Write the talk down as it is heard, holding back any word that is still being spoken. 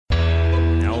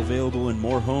available in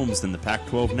more homes than the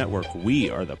Pac-12 network. We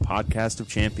are the podcast of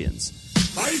champions.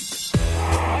 Fight!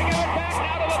 I give it back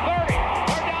now to the 30.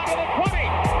 They're down to the 20.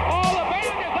 All the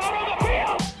band is out on the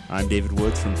field. I'm David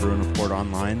Woods from Bruin Report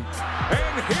Online.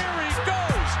 And here he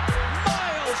goes,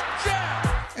 Miles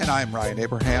Jack. And I'm Ryan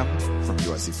Abraham from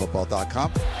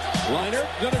USCFootball.com. Liner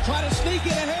going to try to sneak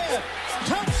it ahead.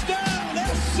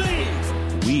 Touchdown,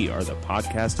 SC. We are the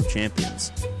podcast of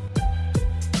champions.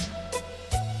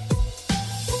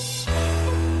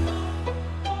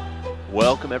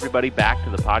 Welcome, everybody, back to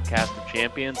the Podcast of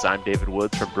Champions. I'm David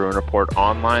Woods from Bruin Report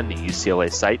Online, the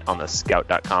UCLA site on the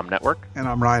Scout.com network. And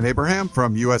I'm Ryan Abraham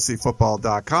from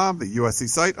USCFootball.com, the USC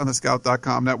site on the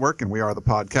Scout.com network, and we are the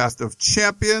Podcast of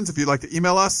Champions. If you'd like to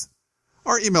email us,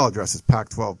 our email address is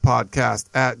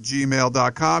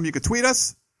pac12podcast@gmail.com. You can tweet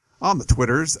us on the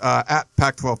Twitters at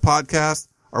Pac12Podcast,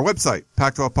 our website,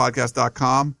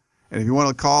 pac12podcast.com. And if you want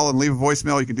to call and leave a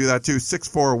voicemail, you can do that too,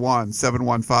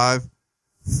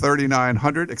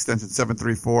 641-715-3900, extension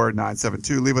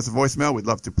 734-972. Leave us a voicemail. We'd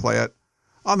love to play it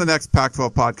on the next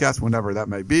Pac-12 podcast, whenever that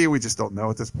may be. We just don't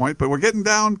know at this point. But we're getting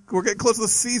close to the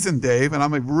season, Dave, and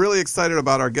I'm really excited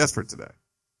about our guest for today.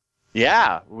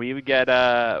 Yeah, we get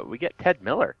Ted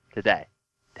Miller today.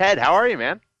 Ted, how are you,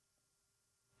 man?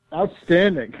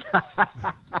 Outstanding.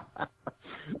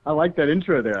 I like that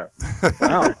intro there.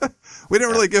 Wow. We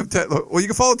didn't really give Ted. Well, you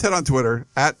can follow Ted on Twitter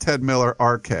at Ted Miller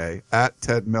RK, at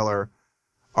Ted Miller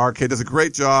RK. Does a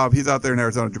great job. He's out there in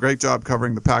Arizona. Does a great job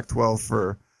covering the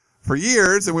Pac-12 for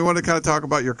years. And we want to kind of talk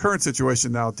about your current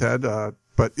situation now, Ted.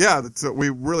 But yeah, we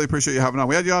really appreciate you having on.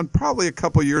 We had you on probably a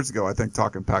couple years ago, I think,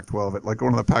 talking Pac-12 at like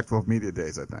one of the Pac-12 media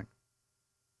days, I think.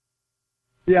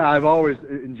 Yeah, I've always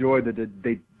enjoyed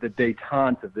the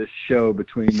détente of this show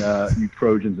between you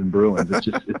Trojans and Bruins.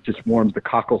 It just warms the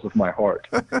cockles of my heart.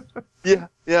 Yeah.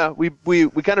 We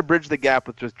kind of bridge the gap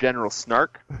with just general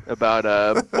snark about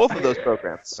both of those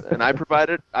programs. And I provide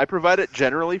it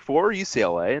generally for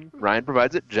UCLA, and Ryan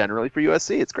provides it generally for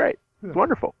USC. It's great. It's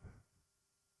wonderful.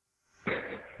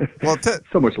 Well, Ted,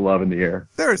 so much love in the air.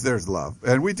 There's love,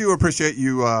 and we do appreciate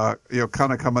you,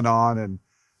 kind of coming on and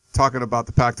talking about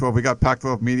the Pac-12. We got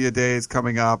Pac-12 Media Days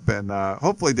coming up, and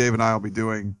hopefully Dave and I will be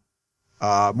doing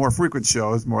more frequent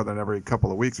shows, more than every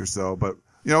couple of weeks or so. But,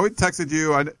 we texted you.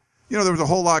 There was a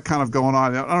whole lot kind of going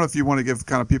on. I don't know if you want to give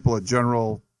kind of people a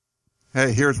general,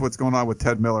 hey, here's what's going on with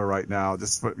Ted Miller right now,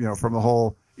 just from the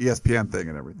whole ESPN thing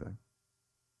and everything.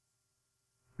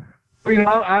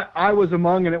 I was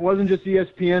among, and it wasn't just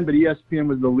ESPN, but ESPN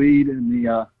was the lead in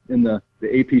the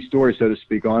AP story, so to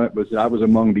speak, on it, was that I was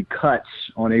among the cuts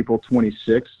on April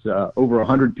 26th. Over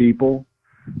 100 people.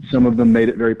 Some of them made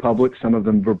it very public. Some of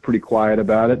them were pretty quiet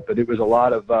about it. But it was a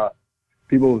lot of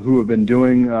people who have been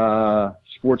doing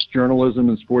sports journalism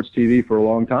and sports TV for a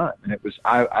long time. And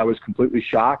I was completely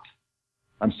shocked.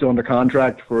 I'm still under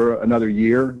contract for another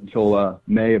year until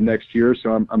May of next year,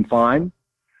 so I'm fine.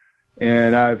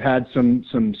 And I've had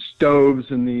some stoves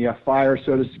in the fire,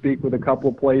 so to speak, with a couple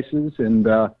of places. And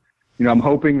I'm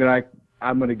hoping that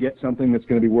I'm going to get something that's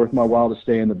going to be worth my while to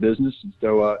stay in the business, and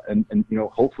so and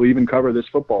hopefully even cover this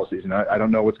football season. I don't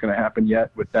know what's going to happen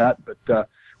yet with that, but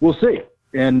we'll see.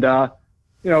 And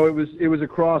it was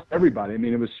across everybody. I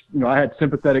mean, it was I had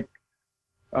sympathetic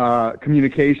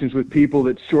communications with people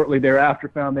that shortly thereafter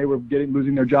found they were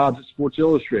losing their jobs at Sports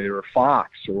Illustrated or Fox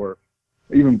or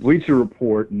even Bleacher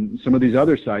Report and some of these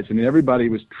other sites. I mean, everybody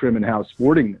was trimming house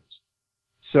sporting this.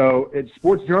 So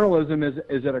sports journalism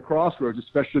is at a crossroads,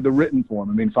 especially the written form.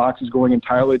 I mean, Fox is going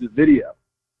entirely to video.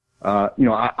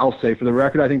 I'll say for the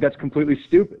record, I think that's completely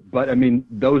stupid. But, I mean,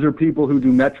 those are people who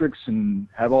do metrics and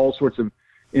have all sorts of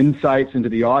insights into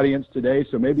the audience today,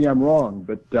 so maybe I'm wrong.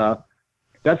 But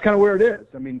that's kind of where it is.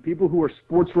 I mean, people who are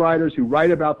sports writers who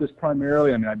write about this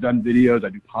primarily, I mean, I've done videos, I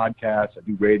do podcasts, I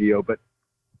do radio, but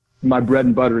my bread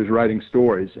and butter is writing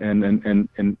stories. And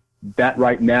that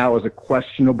right now is a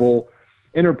questionable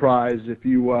enterprise if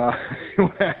you want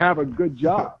to have a good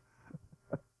job.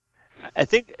 I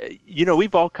think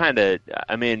we've all kind of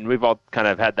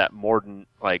had that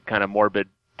morbid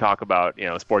talk about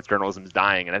sports journalism is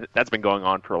dying, and that's been going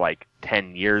on for like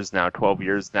 10 years now, 12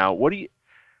 years now. What do you?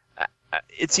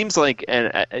 It seems like,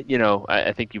 and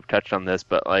I think you've touched on this,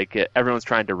 but like everyone's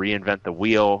trying to reinvent the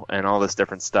wheel and all this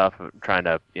different stuff, trying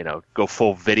to go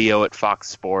full video at Fox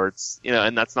Sports,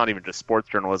 and that's not even just sports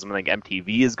journalism. I think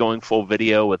MTV is going full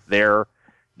video with their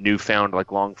newfound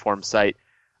like long form site.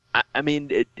 I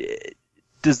mean,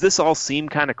 does this all seem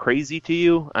kind of crazy to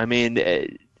you? I mean,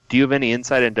 do you have any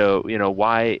insight into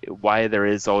why there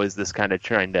is always this kind of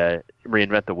trying to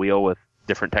reinvent the wheel with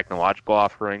different technological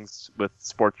offerings with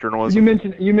sports journalism? You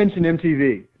mentioned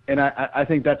MTV. And I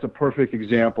think that's a perfect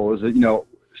example, is that, you know,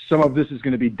 some of this is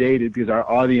going to be dated because our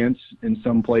audience in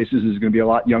some places is going to be a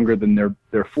lot younger than their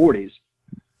 40s.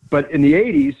 But in the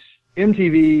 80s,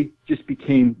 MTV just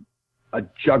became a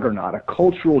juggernaut, a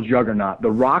cultural juggernaut.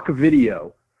 The rock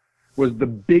video was the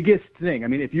biggest thing. I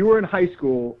mean, if you were in high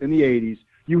school in the 80s,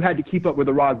 you had to keep up with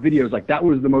the rock videos. Like, that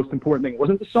was the most important thing. It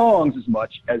wasn't the songs as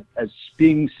much as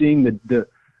seeing the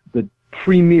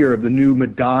premiere of the new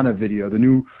Madonna video, the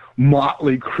new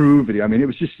Motley Crue video. I mean, it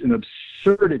was just an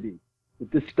absurdity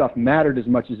that this stuff mattered as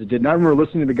much as it did. And I remember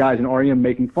listening to the guys in REM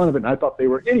making fun of it, and I thought they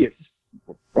were idiots.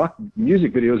 Rock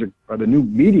music videos are the new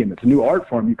medium. It's a new art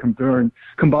form. You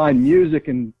combine music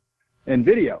and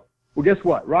video. Well, guess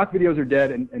what? Rock videos are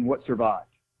dead, and what survived?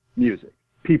 Music.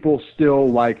 People still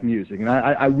like music. And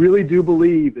I really do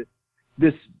believe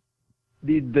that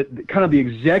the kind of the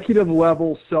executive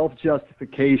level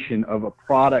self-justification of a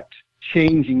product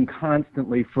changing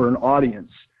constantly for an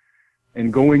audience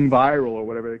and going viral or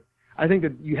whatever, I think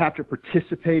that you have to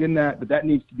participate in that, but that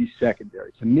needs to be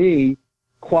secondary. To me,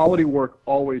 quality work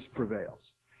always prevails.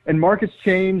 And markets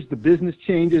change, the business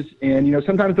changes, and, you know,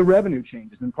 sometimes the revenue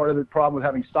changes. And part of the problem with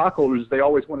having stockholders is they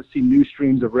always want to see new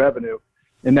streams of revenue,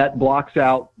 and that blocks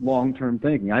out long-term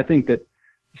thinking. I think that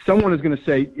someone is going to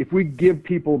say, if we give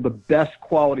people the best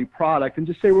quality product and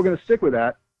just say we're going to stick with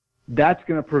that, that's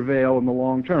going to prevail in the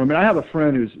long term. I mean, I have a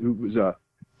friend who's a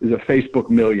Facebook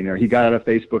millionaire. He got out of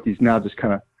Facebook. He's now just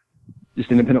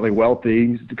independently wealthy.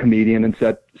 He's a comedian, and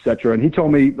et cetera. And he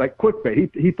told me, like,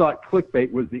 clickbait. He thought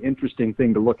clickbait was the interesting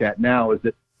thing to look at now, is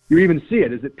that you even see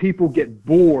it, is that people get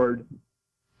bored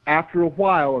after a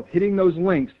while of hitting those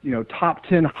links, you know, top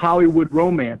 10 Hollywood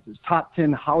romances, top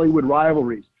 10 Hollywood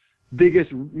rivalries,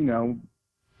 biggest, you know,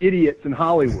 idiots in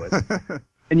Hollywood.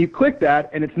 And you click that,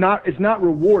 and it's not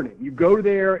rewarding. You go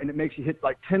there, and it makes you hit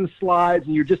like 10 slides,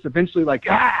 and you're just eventually like,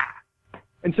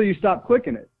 and so you stop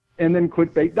clicking it, and then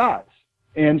clickbait dies.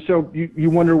 And so you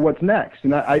wonder what's next.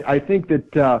 And I think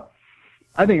that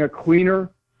I think a cleaner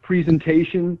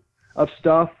presentation of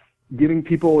stuff, giving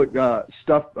people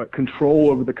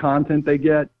control over the content they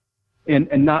get,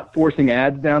 and not forcing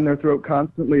ads down their throat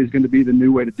constantly is going to be the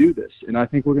new way to do this. And I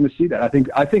think we're going to see that.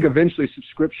 I think eventually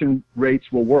subscription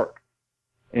rates will work.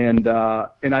 And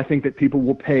I think that people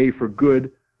will pay for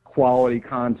good quality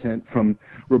content from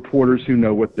reporters who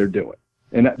know what they're doing.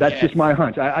 And that's just my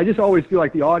hunch. I just always feel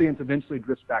like the audience eventually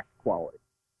drifts back to quality.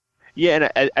 Yeah,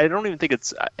 and I don't even think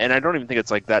it's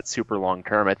like that super long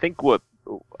term. I think what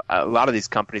a lot of these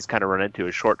companies kind of run into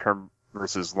is short term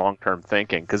versus long term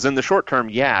thinking. Because in the short term,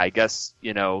 yeah, I guess,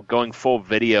 you know, going full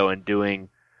video and doing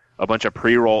a bunch of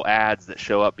pre-roll ads that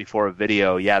show up before a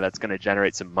video, yeah, that's going to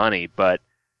generate some money. But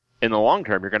in the long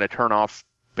term, you're going to turn off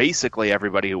basically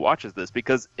everybody who watches this,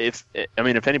 because if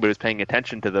anybody was paying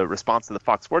attention to the response to the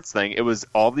Fox Sports thing, it was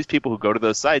all these people who go to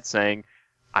those sites saying,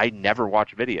 I never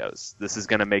watch videos. This is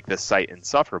going to make this site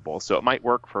insufferable. So it might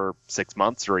work for 6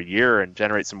 months or a year and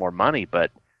generate some more money,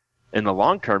 but in the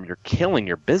long term, you're killing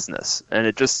your business. And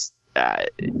it just,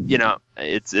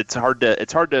 it's hard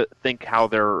to think how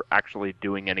they're actually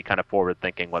doing any kind of forward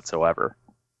thinking whatsoever.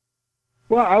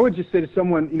 Well, I would just say to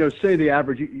someone, you know, say the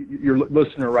average, your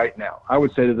listener right now, I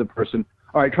would say to the person,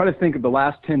 all right, try to think of the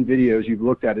last 10 videos you've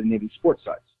looked at any of these sports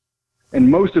sites. And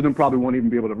most of them probably won't even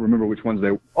be able to remember which ones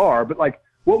they are, but like,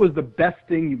 what was the best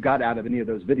thing you got out of any of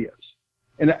those videos?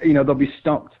 And, you know, they'll be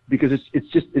stumped because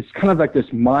it's kind of like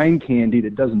this mind candy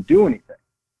that doesn't do anything.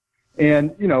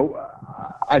 And, you know,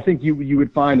 I think you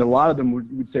would find a lot of them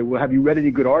would say, well, have you read any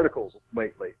good articles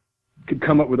lately? Could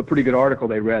come up with a pretty good article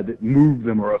they read that moved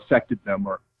them or affected them,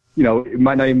 or, you know, it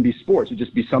might not even be sports. It'd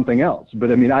just be something else.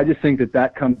 But I mean, I just think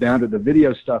that comes down to the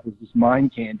video stuff is this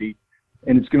mind candy,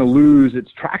 and it's going to lose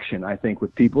its traction, I think,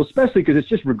 with people, especially because it's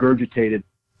just regurgitated.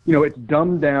 You know, it's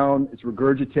dumbed down. It's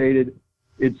regurgitated.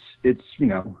 It's, you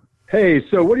know, hey,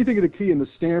 so what do you think of the key in the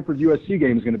Stanford USC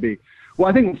game is going to be? Well,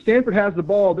 I think when Stanford has the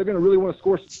ball, they're going to really want to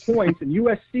score some points, and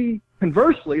USC,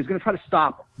 conversely, is going to try to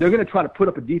stop them. They're going to try to put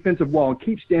up a defensive wall and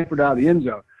keep Stanford out of the end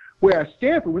zone. Whereas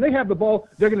Stanford, when they have the ball,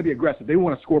 they're going to be aggressive. They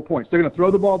want to score points. They're going to throw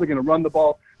the ball. They're going to run the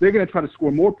ball. They're going to try to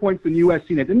score more points than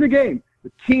USC. And at the end of the game,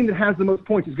 the team that has the most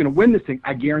points is going to win this thing,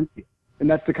 I guarantee it. And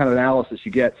that's the kind of analysis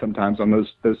you get sometimes on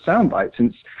those sound bites.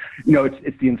 And it's, you know,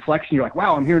 it's the inflection. You're like,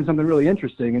 wow, I'm hearing something really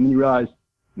interesting, and then you realize,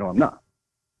 no, I'm not.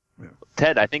 Yeah.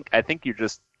 Ted, I think you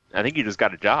just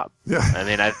got a job. Yeah. I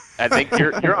mean, I think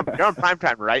you're on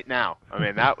primetime right now. I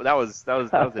mean, that was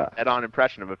a head-on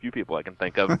impression of a few people I can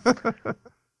think of.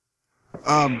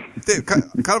 Dave,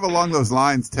 kind of along those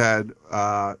lines, Ted.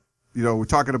 You know, we're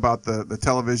talking about the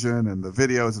television and the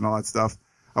videos and all that stuff.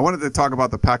 I wanted to talk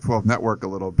about the Pac-12 network a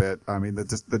little bit. I mean,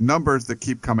 the numbers that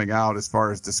keep coming out as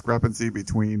far as discrepancy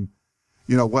between,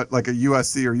 what like a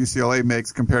USC or UCLA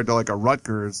makes compared to like a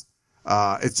Rutgers.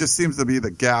 It just seems to be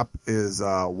the gap is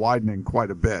widening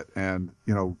quite a bit. And,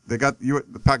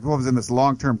 the Pac-12 is in this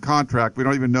long-term contract. We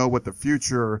don't even know what the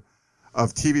future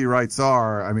of TV rights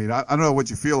are. I mean, I don't know what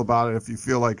you feel about it. If you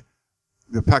feel like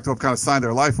the Pac-12 kind of signed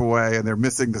their life away and they're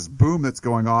missing this boom that's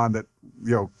going on that,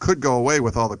 could go away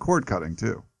with all the cord cutting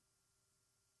too.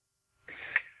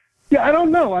 Yeah, I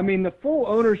don't know. I mean, the full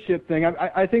ownership thing,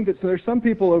 I think that there's some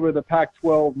people over the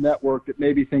Pac-12 network that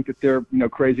maybe think that they're,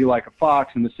 crazy like a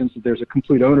fox in the sense that there's a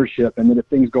complete ownership and that if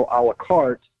things go a la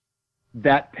carte,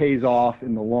 that pays off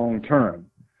in the long term.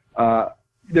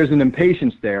 There's an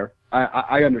impatience there.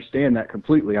 I understand that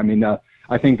completely. I mean,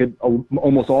 I think that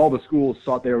almost all the schools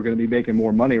thought they were going to be making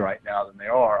more money right now than they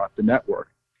are off the network.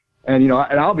 And, and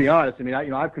I'll be honest, I mean,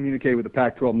 I've communicated with the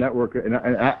Pac-12 network and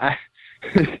I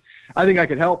I think I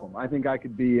could help them. I think I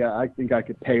could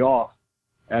pay off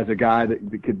as a guy that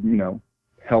could,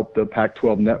 help the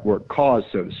Pac-12 network cause,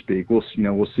 so to speak. We'll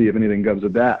see if anything comes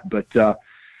of that. But,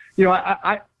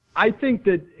 I think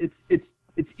that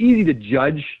it's easy to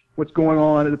judge what's going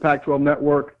on at the Pac-12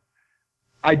 network.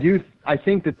 I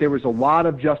think that there was a lot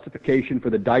of justification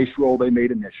for the dice roll they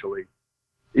made initially.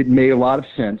 It made a lot of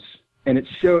sense, and it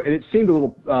seemed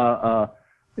a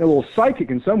little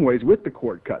psychic in some ways with the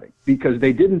cord cutting because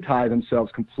they didn't tie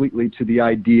themselves completely to the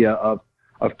idea of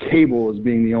cable as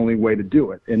being the only way to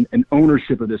do it and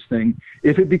ownership of this thing.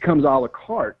 If it becomes a la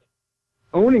carte,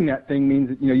 owning that thing means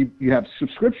that you have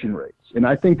subscription rates, and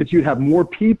I think that you'd have more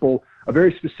people, a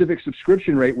very specific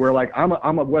subscription rate where like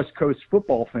I'm a West Coast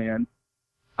football fan.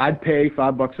 I'd pay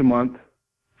 $5 a month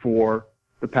for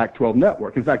the Pac-12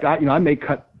 network. In fact, I may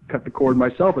cut the cord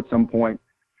myself at some point,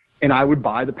 and I would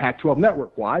buy the Pac-12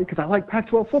 network. Why? Because I like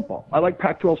Pac-12 football. I like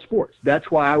Pac-12 sports. That's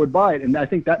why I would buy it. And I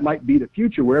think that might be the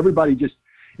future where everybody just,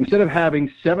 instead of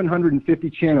having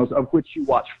 750 channels of which you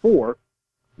watch 4,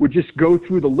 would just go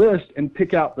through the list and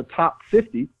pick out the top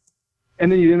 50,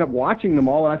 and then you end up watching them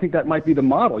all. And I think that might be the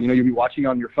model. You'll be watching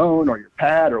on your phone or your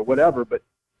pad or whatever, but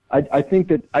I think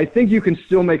you can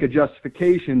still make a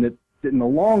justification that in the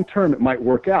long term it might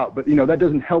work out, but that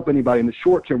doesn't help anybody in the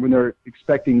short term when they're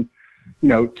expecting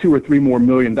 $2 or $3 more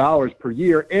million per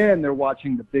year, and they're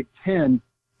watching the Big Ten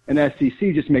and SEC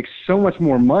just make so much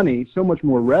more money, so much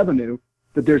more revenue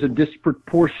that there's a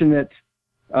disproportionate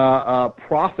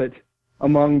profit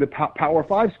among the Power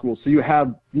 5 schools. So you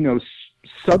have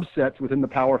subsets within the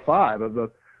Power 5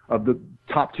 of the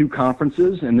top 2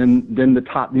 conferences, and then the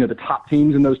top, the top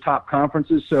teams in those top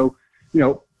conferences. So,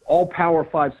 all Power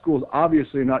 5 schools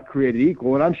obviously are not created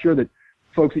equal. And I'm sure that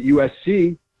folks at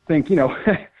USC think,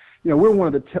 we're one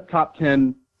of the top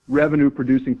 10 revenue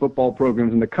producing football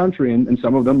programs in the country. And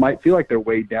some of them might feel like they're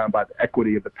weighed down by the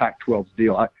equity of the Pac-12's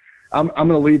deal. I'm going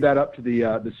to leave that up to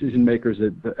the decision makers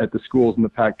at the schools in the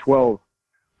Pac-12.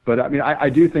 But I mean, I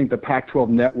do think the Pac-12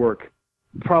 network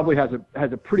probably has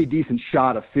a pretty decent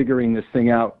shot of figuring this thing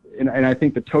out, and I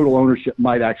think the total ownership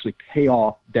might actually pay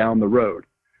off down the road.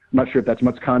 I'm not sure if that's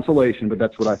much consolation, but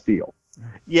that's what I feel.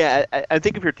 Yeah, I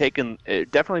think if you're taking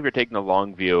the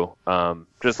long view,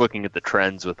 just looking at the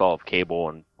trends with all of cable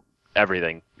and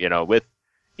everything, with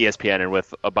ESPN and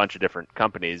with a bunch of different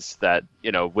companies that,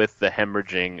 with the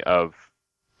hemorrhaging of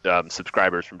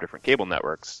subscribers from different cable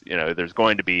networks, there's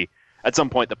going to be, at some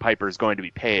point, the piper is going to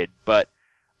be paid, but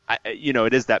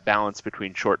it is that balance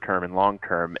between short-term and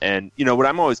long-term. And, what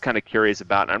I'm always kind of curious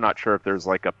about, and I'm not sure if there's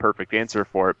like a perfect answer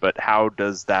for it, but how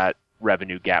does that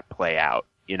revenue gap play out?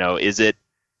 Is it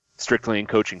strictly in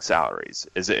coaching salaries?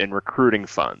 Is it in recruiting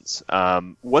funds?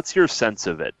 What's your sense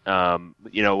of it?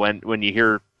 When you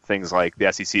hear things like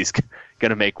the SEC is going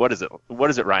to make, what is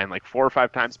it, Ryan, like 4 or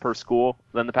 5 times per school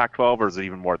than the Pac-12, or is it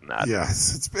even more than that? Yeah,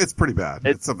 it's pretty bad.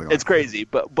 It's something like it's crazy.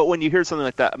 But when you hear something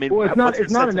like that, I mean, well,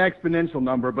 it's not an exponential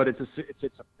number, but it's a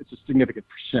significant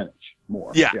percentage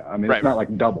more. Yeah. I mean, right. It's not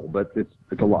like double, but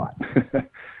it's a lot.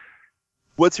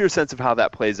 What's your sense of how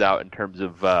that plays out in terms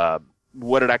of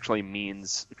what it actually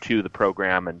means to the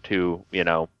program and to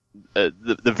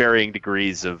the varying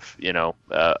degrees of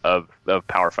of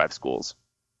Power 5 schools?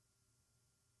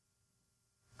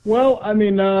 Well, I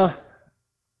mean, I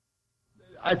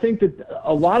think that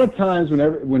a lot of times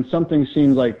when something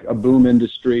seems like a boom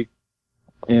industry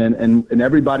and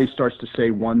everybody starts to say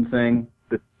one thing,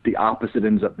 that the opposite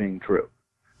ends up being true.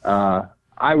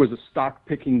 I was a stock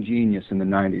picking genius in the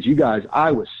 90s. You guys,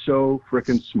 I was so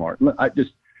freaking smart.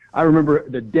 I remember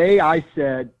the day I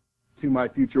said to my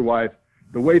future wife,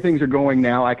 the way things are going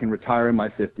now, I can retire in my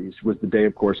 50s, was the day,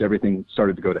 of course, everything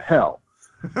started to go to hell.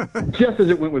 Just as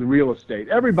it went with real estate.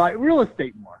 Everybody, real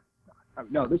estate more.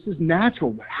 No, this is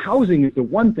natural. Housing is the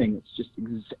one thing that's just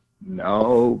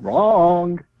no,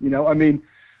 wrong.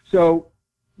 So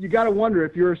you got to wonder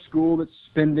if you're a school that's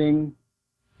spending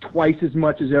twice as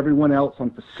much as everyone else on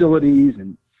facilities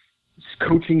and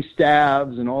coaching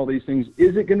staffs and all these things.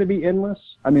 Is it going to be endless?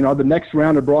 Are the next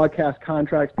round of broadcast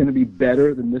contracts going to be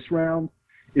better than this round?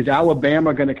 Is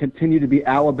Alabama going to continue to be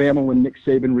Alabama when Nick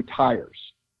Saban retires?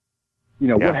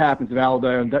 What happens if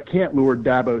Alabama can't lure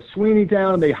Dabo Swinney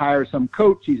down and they hire some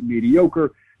coach, he's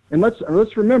mediocre? And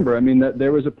let's remember, that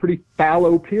there was a pretty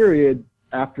fallow period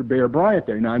after Bear Bryant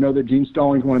there. Now, I know that Gene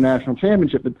Stallings won a national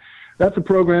championship, but that's a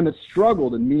program that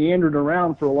struggled and meandered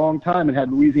around for a long time and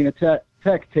had Louisiana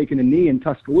Tech taking a knee in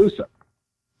Tuscaloosa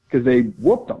because they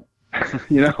whooped them,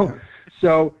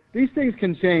 So these things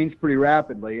can change pretty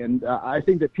rapidly, and I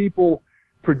think that people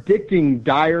predicting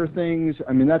dire things,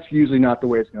 that's usually not the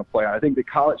way it's going to play out. I think that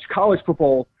college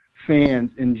football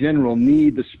fans in general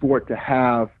need the sport to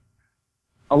have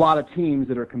a lot of teams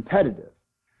that are competitive.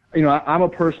 I'm a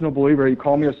personal believer. You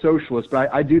call me a socialist,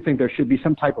 but I do think there should be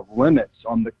some type of limits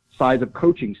on the size of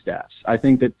coaching staffs. I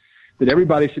think that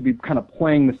everybody should be kind of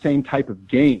playing the same type of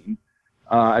game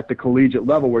at the collegiate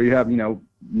level where you have,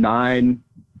 9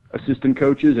 assistant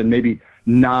coaches and maybe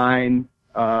 9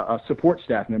 support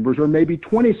staff members or maybe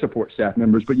 20 support staff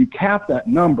members, but you cap that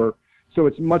number so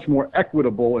it's much more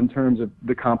equitable in terms of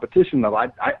the competition level.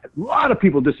 A lot of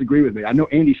people disagree with me. I know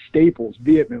Andy Staples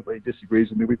vehemently disagrees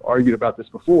with me. We've argued about this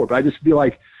before, but I just feel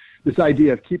like this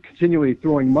idea of keep continually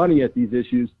throwing money at these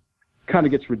issues kind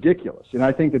of gets ridiculous. And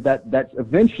I think that's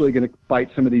eventually going to bite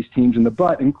some of these teams in the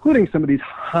butt, including some of these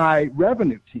high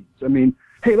revenue teams.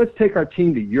 Hey, let's take our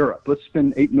team to Europe. Let's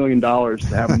spend $8 million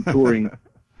to have them touring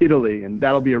Italy, and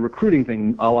that'll be a recruiting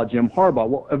thing a la Jim Harbaugh.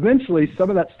 Well, eventually some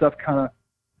of that stuff kind of,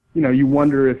 you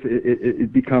wonder if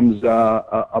it becomes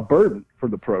a burden for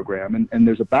the program, and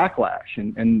there's a backlash,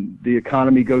 and the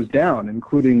economy goes down,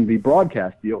 including the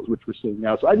broadcast deals, which we're seeing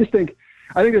now. So I think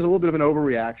there's a little bit of an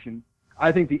overreaction.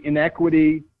 I think the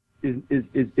inequity is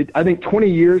I think 20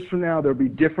 years from now, there'll be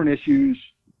different issues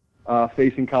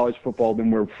facing college football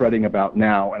than we're fretting about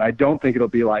now. And I don't think it'll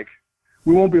be like,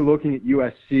 we won't be looking at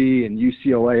USC and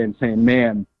UCLA and saying,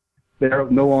 man, they're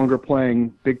no longer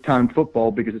playing big time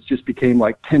football because it just became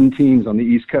like 10 teams on the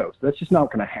East Coast. That's just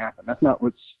not going to happen. That's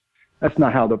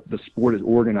not how the sport is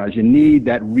organized. You need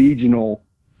that regional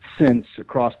sense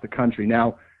across the country.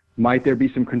 Now, might there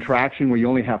be some contraction where you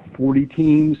only have 40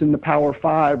 teams in the Power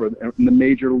Five or in the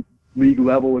major league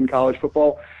level in college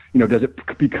football? Does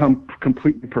it become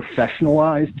completely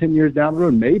professionalized 10 years down the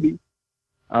road? Maybe.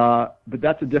 But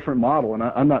that's a different model, and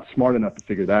I'm not smart enough to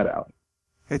figure that out.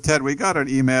 Hey, Ted, we got an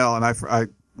email, and I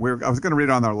was going to read it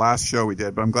on our last show we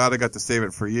did, but I'm glad I got to save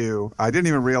it for you. I didn't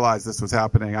even realize this was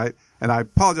happening. I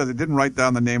apologize. I didn't write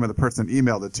down the name of the person that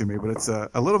emailed it to me, but it's a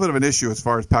little bit of an issue as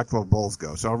far as Pac-12 bowls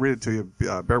go. So I'll read it to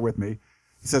you. Bear with me.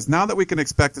 He says, now that we can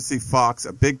expect to see Fox,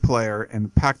 a big player in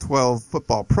Pac-12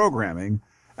 football programming,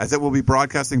 as it will be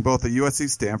broadcasting both the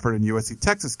USC-Stanford and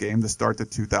USC-Texas game to start the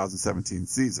 2017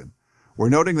 season. We're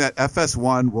noting that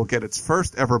FS1 will get its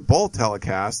first ever bowl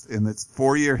telecast in its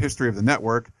 4-year history of the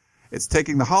network. It's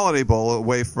taking the Holiday Bowl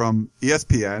away from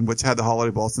ESPN, which had the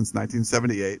Holiday Bowl since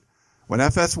 1978. When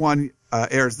FS1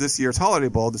 airs this year's Holiday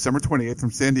Bowl, December 28th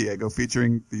from San Diego,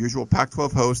 featuring the usual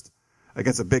Pac-12 host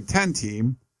against a Big Ten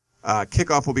team,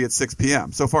 kickoff will be at 6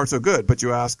 p.m. So far, so good. But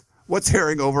you ask, what's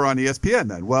airing over on ESPN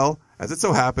then? Well, as it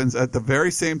so happens, at the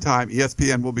very same time,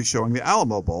 ESPN will be showing the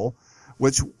Alamo Bowl,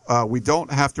 which we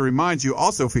don't have to remind you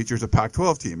also features a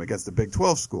Pac-12 team against a Big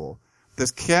 12 school.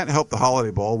 This can't help the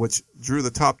Holiday Bowl, which drew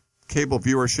the top cable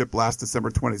viewership last December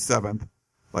 27th,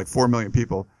 like 4 million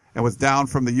people, and was down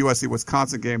from the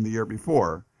USC-Wisconsin game the year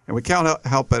before. And we can't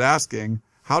help but asking,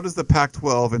 how does the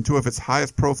Pac-12 and two of its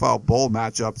highest profile bowl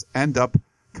matchups end up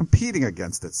competing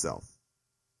against itself?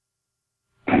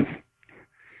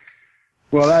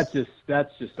 Well, that's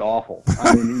just awful.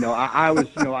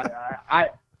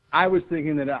 I was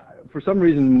thinking that for some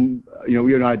reason,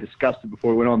 we and I discussed it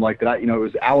before we went on, like that. It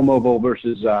was Alamo Bowl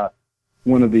versus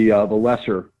one of the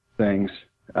lesser things,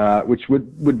 which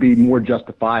would be more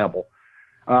justifiable.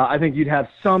 I think you'd have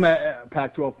some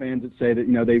Pac-12 fans that say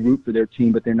that they root for their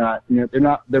team, but they're not.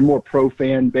 They're more pro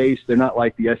fan based. They're not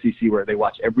like the SEC where they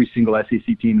watch every single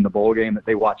SEC team in the bowl game. That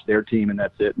they watch their team and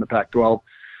that's it. In the Pac-12,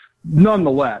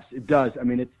 nonetheless, it does.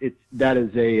 That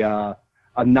is a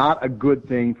not a good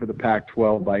thing for the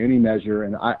Pac-12 by any measure,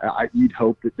 and you'd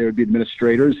hope that there would be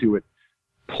administrators who would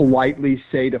politely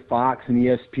say to Fox and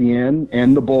ESPN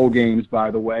and the bowl games,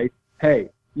 by the way, hey,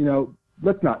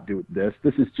 let's not do this.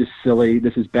 This is just silly.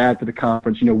 This is bad for the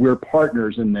conference. We're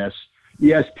partners in this.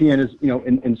 ESPN is,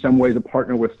 in some ways a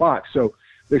partner with Fox. So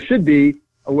there should be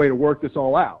a way to work this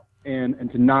all out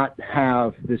and to not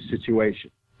have this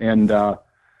situation. And,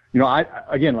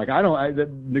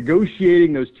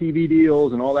 negotiating those TV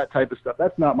deals and all that type of stuff,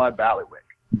 that's not my bailiwick.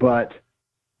 But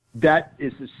that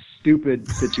is a stupid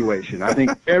situation. I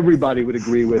think everybody would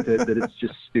agree with it that it's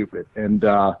just stupid. And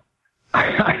I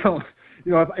don't,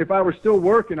 if I were still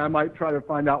working, I might try to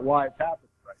find out why it's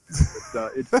happening right now.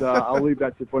 But I'll leave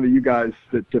that to one of you guys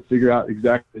to figure out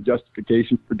exactly the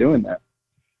justification for doing that.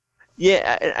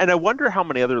 Yeah, and I wonder how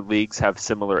many other leagues have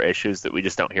similar issues that we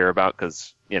just don't hear about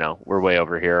because we're way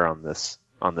over here on this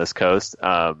coast.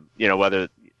 Whether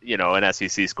an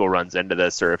SEC school runs into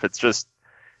this or if it's just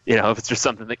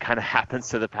something that kind of happens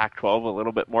to the Pac-12 a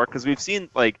little bit more because we've seen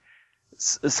like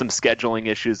some scheduling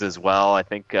issues as well. I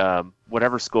think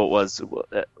whatever school it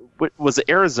was it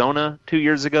Arizona 2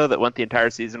 years ago that went the entire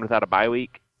season without a bye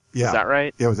week? Yeah, is that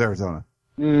right? Yeah, it was Arizona.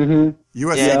 Mm-hmm.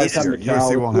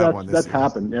 USC won't have one this that's year.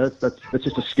 happened. Yeah, that's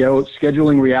just a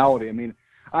scheduling reality. I mean,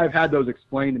 I've had those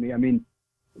explained to me. I mean,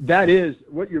 that is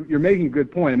what you're making a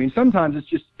good point. I mean, sometimes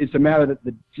it's a matter that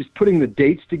just putting the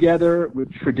dates together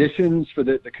with traditions for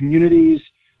the communities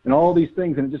and all these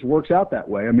things, and it just works out that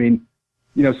way. I mean,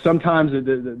 sometimes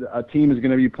a team is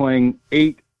going to be playing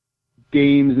 8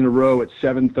 games in a row at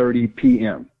 7:30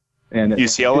 p.m. and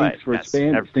UCLA stinks for its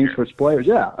fans, it stinks for its players.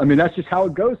 Yeah, I mean that's just how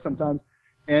it goes sometimes.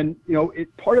 And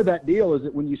part of that deal is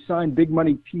that when you sign big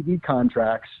money TV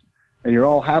contracts and you're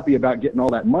all happy about getting all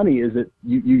that money, is that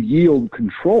you yield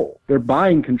control. They're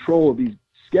buying control of these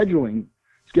scheduling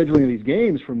of these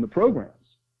games from the programs.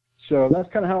 So that's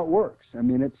kind of how it works. I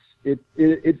mean,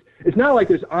 it's not like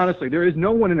there is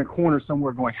no one in a corner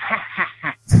somewhere going, ha,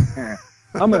 ha, ha.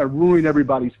 I'm going to ruin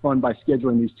everybody's fun by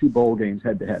scheduling these 2 bowl games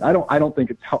head to head. I don't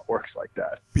think it's how it works like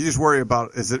that. You just worry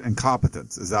about, is it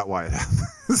incompetence? Is that why it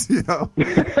happens?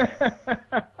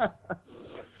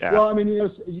 Yeah. Well, I mean,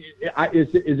 is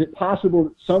it possible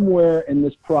that somewhere in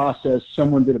this process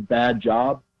someone did a bad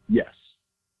job? Yes.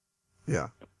 Yeah.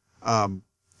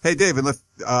 Hey, David,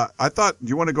 I thought, do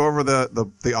you want to go over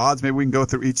the odds? Maybe we can go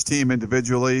through each team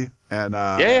individually and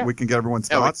we can get everyone's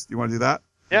thoughts. Do you want to do that?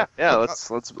 Yeah.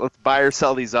 Let's buy or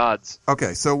sell these odds.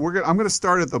 Okay, so I'm going to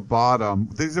start at the bottom.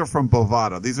 These are from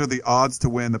Bovada. These are the odds to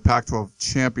win the Pac-12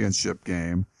 championship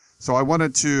game. So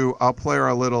I'll play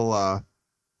our little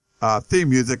theme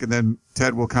music, and then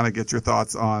Ted will kind of get your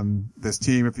thoughts on this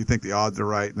team if you think the odds are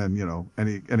right, and then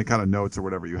any kind of notes or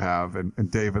whatever you have,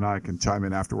 and Dave and I can chime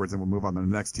in afterwards, and we'll move on to the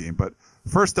next team. But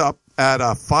first up at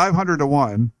 500 to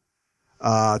 1.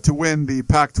 To win the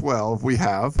Pac-12, we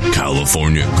have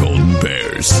California Golden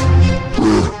Bears.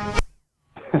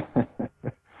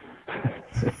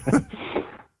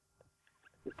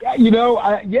 I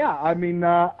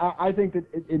think that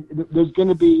there's going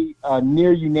to be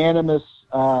near unanimous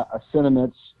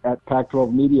sentiments at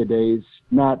Pac-12 Media Days.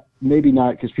 Maybe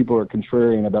not because people are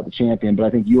contrarian about the champion, but I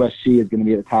think USC is going to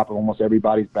be at the top of almost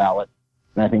everybody's ballot.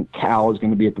 And I think Cal is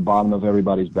going to be at the bottom of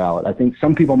everybody's ballot. I think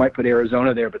some people might put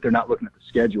Arizona there, but they're not looking at the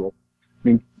schedule. I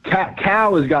mean,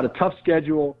 Cal has got a tough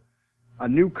schedule, a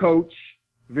new coach,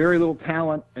 very little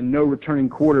talent, and no returning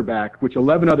quarterback, which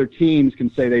 11 other teams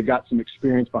can say they've got some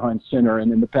experience behind center.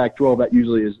 And in the Pac-12, that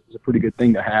usually is a pretty good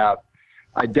thing to have.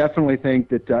 I definitely think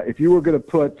that if you were going to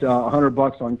put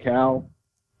 $100 on Cal,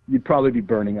 you'd probably be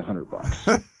burning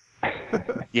 $100.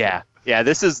 Yeah,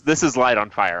 this is light on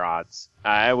fire odds.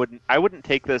 I wouldn't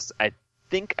take this. I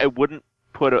think I wouldn't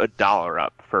put $1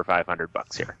 up for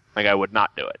 $500 here. Like I would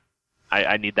not do it.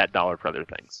 I need that dollar for other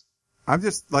things. I'm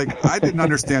just like, I didn't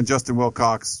understand Justin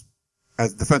Wilcox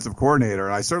as defensive coordinator,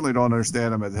 and I certainly don't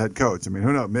understand him as head coach. I mean,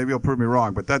 who knows? Maybe he'll prove me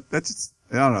wrong, but that's just,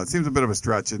 I don't know. It seems a bit of a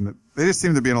stretch, and they just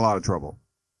seem to be in a lot of trouble.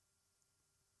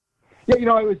 Yeah,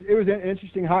 it was an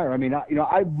interesting hire. I mean,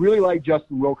 I really liked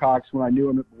Justin Wilcox when I knew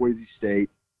him at Boise State.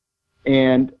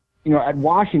 And, at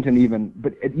Washington even,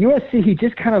 but at USC, he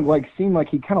just kind of seemed like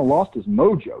he kind of lost his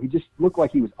mojo. He just looked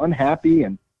like he was unhappy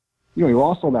and, he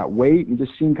lost all that weight and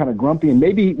just seemed kind of grumpy. And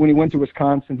maybe when he went to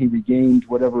Wisconsin, he regained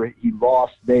whatever he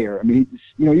lost there. I mean, he just,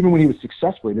 even when he was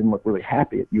successful, he didn't look really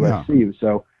happy at USC. Yeah.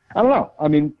 So I don't know. I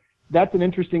mean, that's an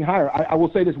interesting hire. I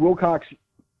will say this, Wilcox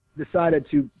decided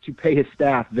to pay his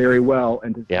staff very well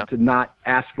and to not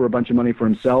ask for a bunch of money for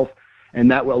himself. And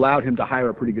that allowed him to hire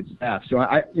a pretty good staff. So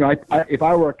if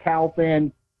I were a Cal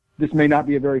fan, this may not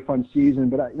be a very fun season,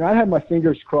 but I had my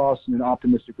fingers crossed in an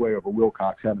optimistic way over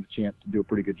Wilcox having a chance to do a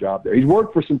pretty good job there. He's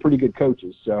worked for some pretty good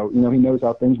coaches, so he knows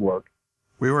how things work.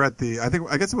 We were at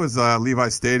I guess it was Levi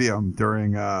Stadium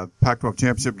during Pac-12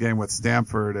 championship game with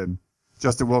Stanford, and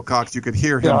Justin Wilcox, you could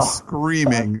hear him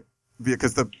screaming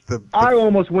because I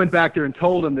almost went back there and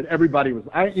told him that everybody was.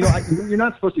 You're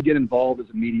not supposed to get involved as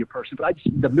a media person, but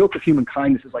the milk of human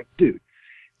kindness is like, dude,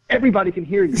 everybody can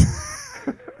hear you.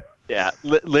 Yeah,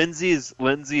 Lindsay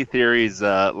Theory's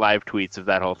live tweets of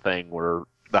that whole thing were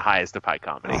the highest of high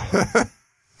comedy.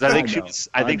 I think she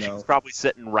was probably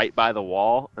sitting right by the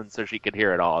wall, and so she could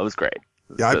hear it all. It was great.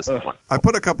 Yeah, I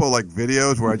put a couple like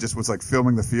videos where I just was like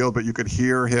filming the field, but you could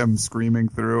hear him screaming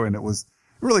through, and it was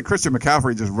really Christian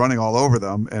McCaffrey just running all over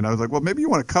them. And I was like, well, maybe you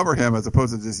want to cover him as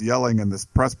opposed to just yelling in this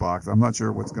press box. I'm not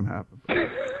sure what's going to happen.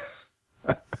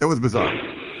 It was bizarre.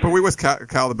 But we wish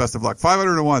Cal the best of luck.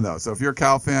 500-1 though, so if you're a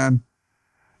Cal fan,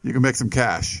 you can make some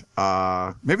cash.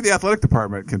 Maybe the athletic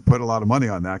department can put a lot of money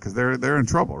on that because they're in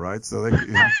trouble, right? So they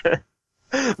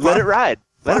let it ride.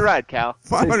 Let it ride, Cal.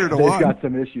 500-1. They've got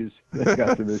some issues.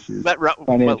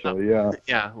 Financially, yeah.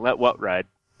 Yeah, let what ride?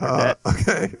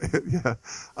 Okay. Yeah.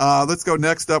 Let's go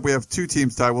next up. We have two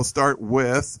teams, Ty. We'll start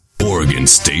with Oregon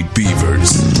State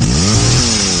Beavers.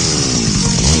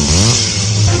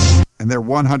 And they're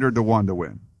 100-1 to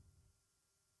win.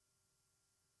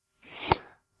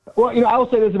 Well, I will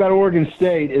say this about Oregon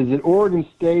State, is that Oregon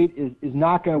State is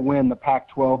not going to win the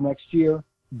Pac-12 next year,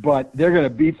 but they're going to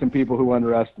beat some people who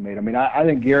underestimate. I mean, I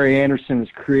think Gary Anderson is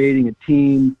creating a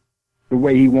team the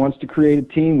way he wants to create a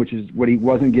team, which is what he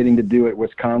wasn't getting to do at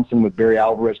Wisconsin with Barry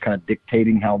Alvarez kind of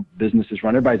dictating how business is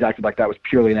run. Everybody's acted like that was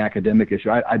purely an academic issue.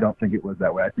 I don't think it was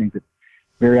that way. I think that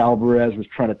Barry Alvarez was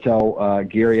trying to tell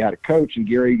Gary how to coach, and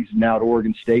Gary's now at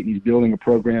Oregon State, and he's building a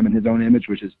program in his own image,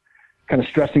 which is kind of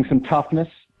stressing some toughness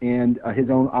and his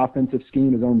own offensive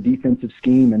scheme, his own defensive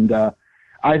scheme. And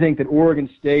I think that Oregon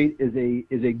State is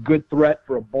a good threat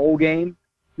for a bowl game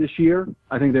this year.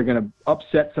 I think they're going to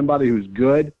upset somebody who's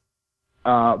good.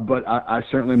 But I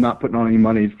certainly am not putting on any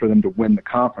money for them to win the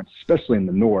conference, especially in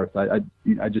the North. I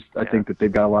think that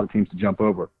they've got a lot of teams to jump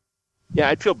over. Yeah,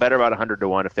 I'd feel better about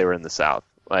 100-1 if they were in the South.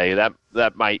 Like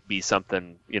that might be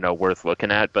something worth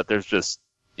looking at. But there's just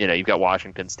you've got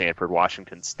Washington, Stanford,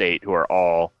 Washington State, who are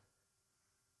all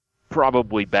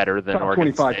probably better than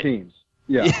Oregon 25 State. Teams.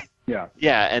 Yeah.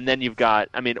 Yeah, and then you've got.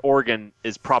 I mean, Oregon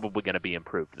is probably going to be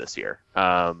improved this year.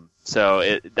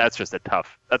 So that's just a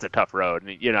tough road.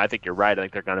 And, I think you're right. I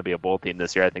think they're going to be a bowl team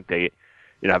this year. I think they,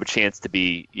 have a chance to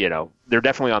be, they're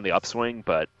definitely on the upswing,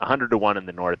 but 100-1 in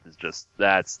the North is just,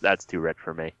 that's too rich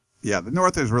for me. Yeah, the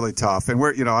North is really tough. And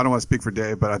we're, I don't want to speak for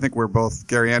Dave, but I think we're both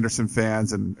Gary Anderson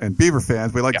fans and Beaver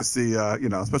fans. We like to see,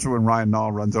 especially when Ryan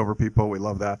Nall runs over people. We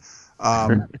love that.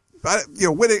 But,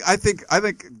 winning, I think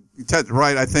Ted's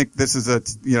right. I think this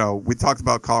is we talked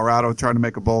about Colorado trying to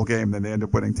make a bowl game, then they end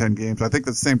up winning 10 games. I think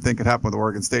the same thing could happen with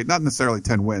Oregon State. Not necessarily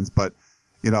 10 wins, but,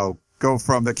 go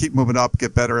from they keep moving up,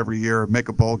 get better every year, make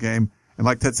a bowl game. And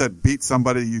like Ted said, beat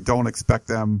somebody you don't expect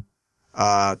them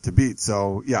to beat.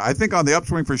 So, yeah, I think on the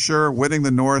upswing for sure, winning the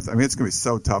North, I mean, it's going to be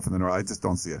so tough in the North. I just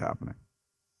don't see it happening.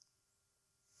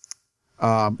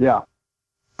 Yeah.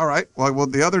 All right. Well,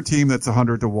 the other team that's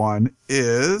 100-1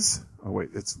 is,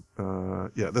 it's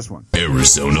this one.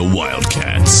 Arizona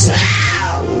Wildcats.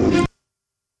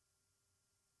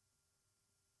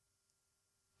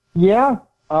 Yeah,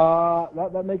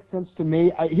 that makes sense to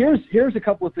me. Here's a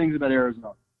couple of things about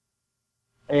Arizona,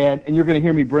 and you're going to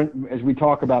hear me, Brent, as we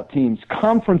talk about teams.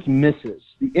 Conference misses.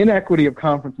 The inequity of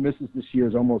conference misses this year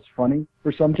is almost funny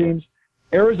for some teams.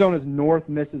 Arizona's North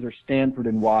misses are Stanford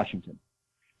and Washington.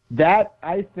 That,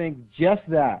 I think, just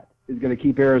that is going to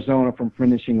keep Arizona from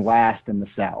finishing last in the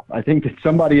South. I think that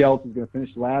somebody else is going to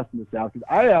finish last in the South. Because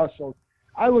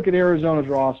I look at Arizona's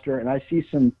roster and I see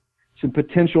some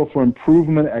potential for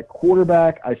improvement at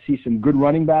quarterback. I see some good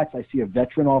running backs. I see a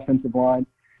veteran offensive line.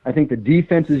 I think the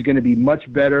defense is going to be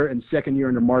much better in second year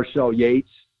under Marcel Yates.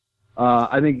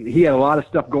 I think he had a lot of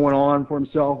stuff going on for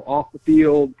himself off the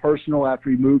field, personal, after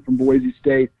he moved from Boise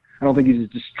State. I don't think he's as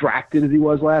distracted as he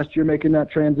was last year making that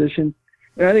transition.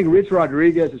 And I think Rich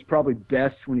Rodriguez is probably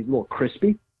best when he's a little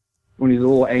crispy, when he's a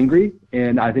little angry,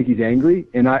 and I think he's angry.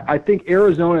 And I think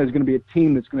Arizona is going to be a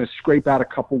team that's going to scrape out a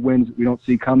couple wins that we don't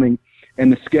see coming,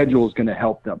 and the schedule is going to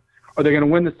help them. Are they going to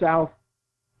win the South?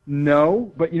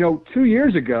 No. But, 2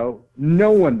 years ago, no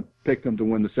one picked them to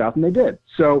win the South, and they did.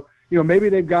 So, maybe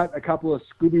they've got a couple of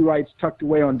Scooby Wrights tucked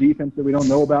away on defense that we don't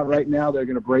know about right now. They're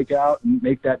going to break out and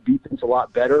make that defense a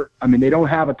lot better. I mean, they don't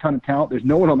have a ton of talent. There's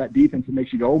no one on that defense that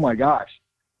makes you go, oh, my gosh,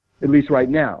 at least right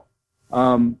now.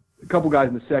 A couple guys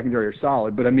in the secondary are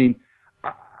solid. But, I mean,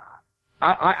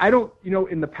 I don't,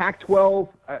 in the Pac-12,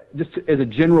 just as a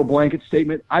general blanket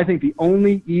statement, I think the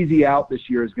only easy out this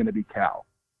year is going to be Cal.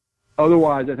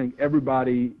 Otherwise, I think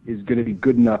everybody is going to be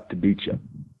good enough to beat you.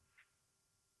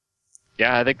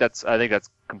 Yeah, I think that's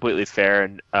completely fair.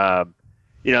 And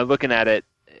looking at it,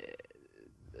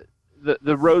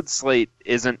 the road slate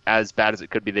isn't as bad as it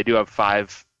could be. They do have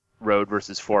 5 road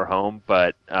versus 4 home,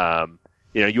 but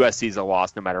USC is a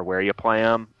loss no matter where you play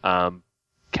them.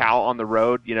 Cal on the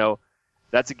road,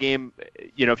 that's a game.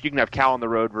 If you can have Cal on the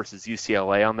road versus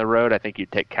UCLA on the road, I think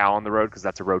you'd take Cal on the road because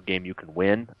that's a road game you can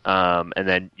win. And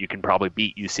then you can probably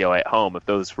beat UCLA at home. If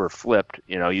those were flipped,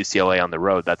 UCLA on the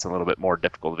road, that's a little bit more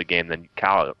difficult of a game than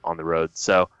Cal on the road.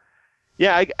 So,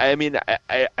 yeah,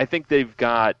 I think they've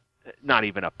got not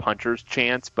even a puncher's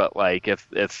chance, but like if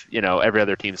every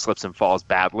other team slips and falls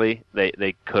badly,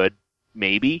 they could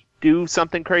maybe do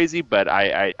something crazy, but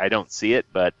I don't see it.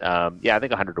 But I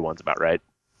think 100-1's about right.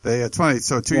 It's funny.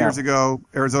 So 2 years ago,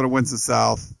 Arizona wins the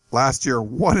South. Last year,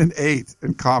 1-8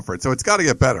 in conference. So it's got to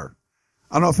get better.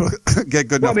 I don't know if it'll get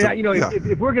good enough.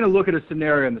 If we're going to look at a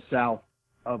scenario in the South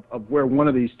of where one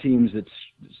of these teams that's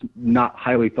not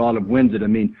highly thought of wins it,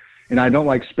 and I don't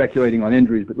like speculating on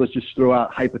injuries, but let's just throw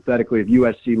out hypothetically if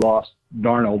USC lost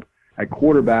Darnold at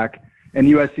quarterback, and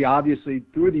USC obviously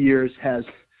through the years has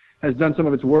done some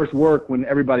of its worst work when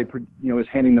everybody is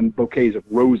handing them bouquets of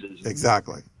roses.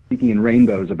 Exactly. Speaking in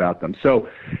rainbows about them. So,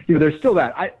 there's still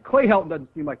that. Clay Helton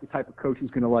doesn't seem like the type of coach who's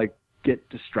going to get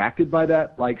distracted by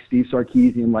that, like Steve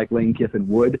Sarkisian, like Lane Kiffin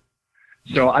would.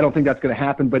 So I don't think that's going to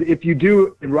happen. But if you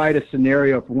do write a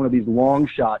scenario for one of these long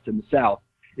shots in the South,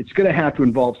 it's going to have to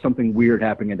involve something weird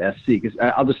happening at SC. Because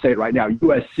I'll just say it right now,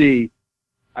 USC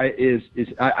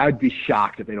I'd be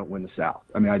shocked if they don't win the South.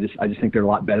 I just think they're a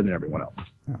lot better than everyone else.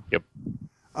 Yeah. Yep.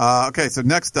 Okay, so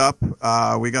next up,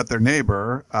 we got their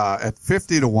neighbor at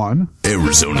 50-1.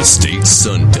 Arizona State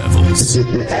Sun Devils.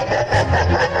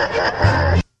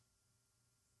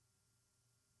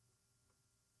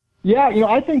 Yeah,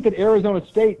 I think that Arizona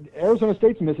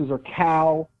State's misses are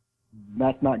Cal.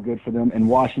 That's not good for them, and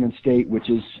Washington State, which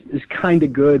is kind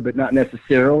of good, but not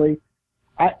necessarily.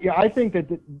 I think that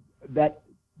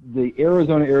the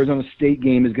Arizona State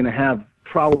game is going to have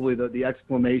probably the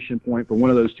exclamation point for one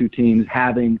of those two teams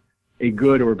having a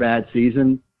good or bad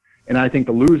season. And I think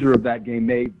the loser of that game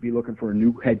may be looking for a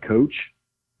new head coach.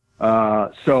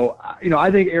 So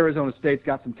I think Arizona State's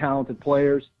got some talented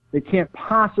players. They can't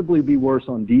possibly be worse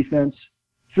on defense.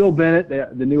 Phil Bennett,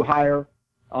 the new hire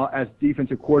as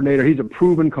defensive coordinator, he's a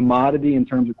proven commodity in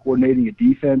terms of coordinating a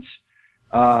defense.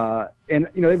 And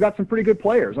they've got some pretty good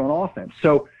players on offense.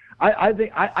 So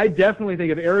I definitely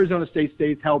think if Arizona State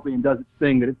stays healthy and does its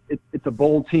thing, that it's a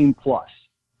bowl team plus,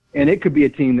 and it could be a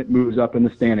team that moves up in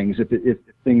the standings if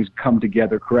things come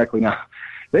together correctly. Now,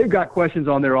 they've got questions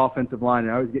on their offensive line,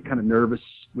 and I always get kind of nervous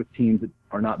with teams that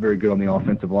are not very good on the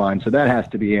offensive line, so that has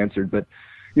to be answered. But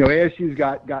ASU's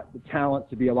got the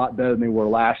talent to be a lot better than they were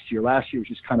last year. Last year was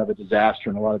just kind of a disaster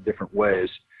in a lot of different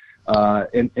ways.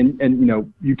 And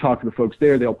you talk to the folks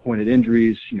there, they'll point at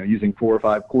injuries, using 4 or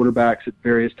 5 quarterbacks at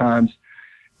various times.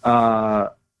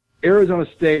 Arizona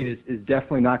State is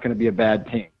definitely not going to be a bad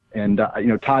team. And,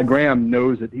 Todd Graham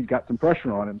knows that he's got some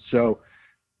pressure on him. So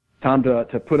time to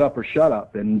put up or shut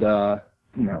up. And, that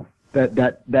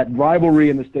rivalry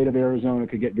in the state of Arizona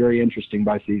could get very interesting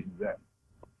by season's end.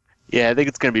 Yeah, I think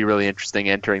it's going to be really interesting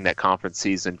entering that conference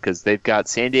season because they've got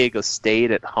San Diego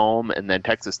State at home and then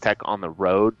Texas Tech on the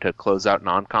road to close out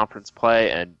non-conference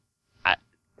play, and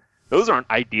those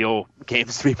aren't ideal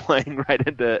games to be playing right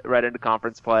into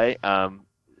conference play. Going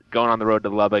on the road to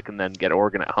Lubbock and then get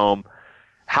Oregon at home.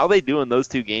 How they do in those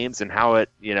two games and how it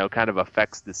kind of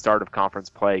affects the start of conference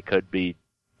play could be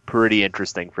pretty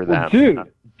interesting for them. Well,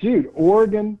 dude,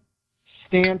 Oregon,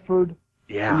 Stanford.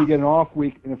 Yeah. And you get an off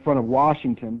week in front of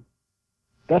Washington.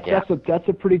 That's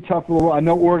a pretty tough little. I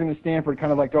know Oregon and Stanford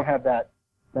kind of don't have that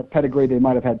pedigree they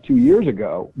might have had 2 years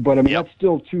ago, but that's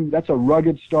still that's a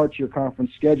rugged start to your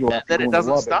conference schedule. That it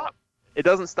doesn't stop. It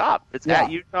doesn't stop. It's at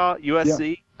Utah,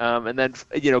 USC, and then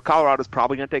Colorado's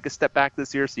probably going to take a step back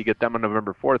this year, so you get them on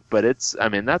November 4th. But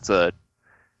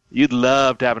you'd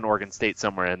love to have an Oregon State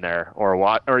somewhere in there,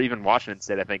 or even Washington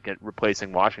State. I think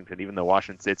replacing Washington, even though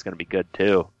Washington State's going to be good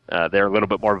too. They're a little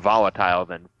bit more volatile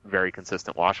than very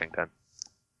consistent Washington.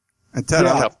 And Ted,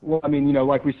 well,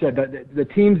 like we said, the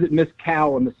teams that miss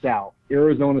Cal in the South,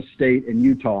 Arizona State and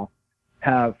Utah,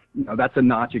 have that's a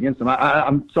notch against them.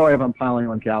 I'm sorry if I'm piling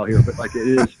on Cal here, but it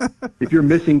is. If you're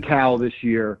missing Cal this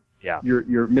year,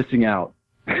 you're missing out.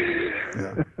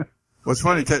 Yeah. Well, it's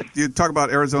funny, Ted, you talk about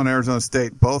Arizona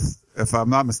State. Both, if I'm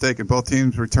not mistaken, both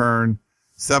teams return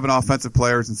 7 offensive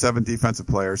players and 7 defensive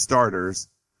players, starters.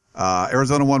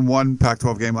 Arizona won 1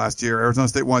 Pac-12 game last year. Arizona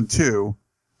State won 2.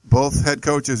 Both head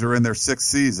coaches are in their 6th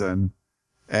season.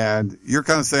 And you're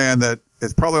kind of saying that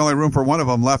it's probably only room for one of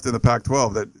them left in the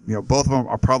Pac-12, that, both of them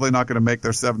are probably not going to make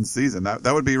their 7th season. That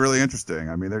would be really interesting.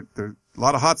 I mean, there's a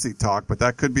lot of hot seat talk, but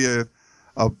that could be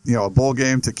a bowl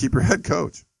game to keep your head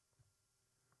coach.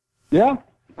 Yeah.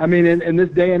 I mean, in this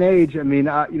day and age, I mean,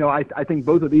 I think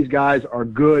both of these guys are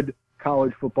good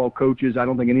college football coaches. I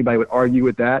don't think anybody would argue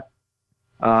with that.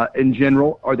 In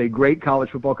general, are they great college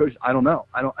football coaches? I don't know.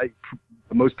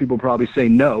 Most people probably say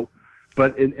no,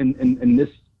 but in this,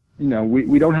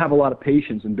 we don't have a lot of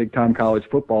patience in big time college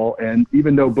football. And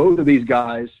even though both of these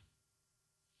guys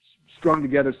strung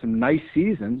together some nice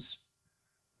seasons,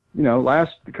 the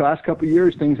last couple of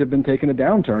years, things have been taking a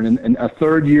downturn, and a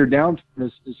third year downturn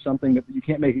is something that you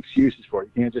can't make excuses for.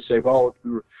 You can't just say, well,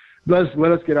 let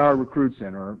us get our recruits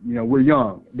in, or, we're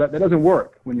young. That doesn't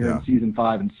work when you're in season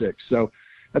 5 and 6. So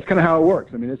that's kind of how it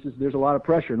works. I mean, there's a lot of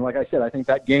pressure. And like I said, I think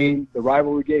that game, the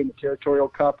rivalry game, the Territorial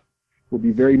Cup, will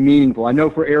be very meaningful. I know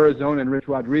for Arizona and Rich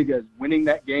Rodriguez, winning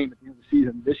that game at the end of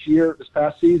the season this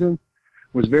past season,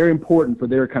 was very important for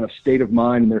their kind of state of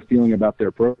mind and their feeling about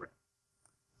their program.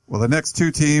 Well, the next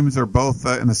two teams are both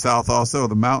in the South also,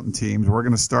 the Mountain teams. We're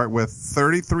going to start with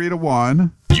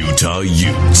 33-1. Utah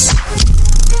Utes.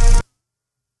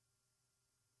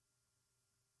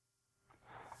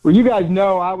 Well, you guys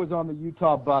know I was on the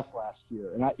Utah bus last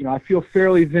year, and I feel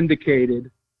fairly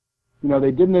vindicated.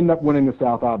 They didn't end up winning the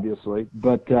South, obviously,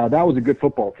 but that was a good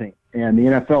football team, and the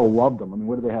NFL loved them. I mean,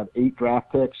 what do they have, 8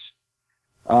 draft picks?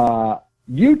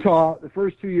 Utah, the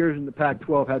first 2 years in the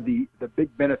Pac-12, had the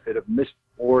big benefit of missing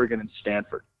Oregon and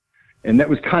Stanford. And that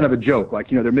was kind of a joke. Like,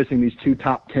 they're missing these 2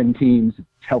 top 10 teams. It's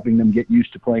helping them get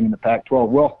used to playing in the Pac-12.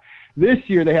 Well, this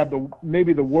year they have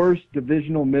maybe the worst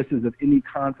divisional misses of any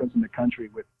conference in the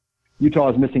country, with Utah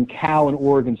is missing Cal and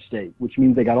Oregon State, which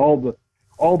means they got all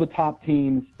the top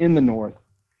teams in the North.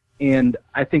 And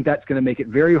I think that's going to make it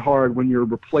very hard when you're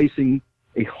replacing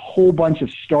a whole bunch of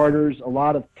starters, a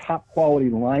lot of top quality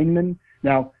linemen.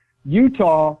 Now,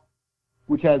 Utah,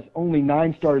 which has only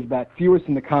 9 starters back, fewest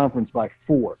in the conference by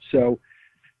 4. So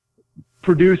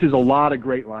produces a lot of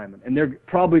great linemen, and they're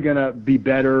probably going to be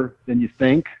better than you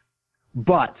think.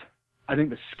 But I think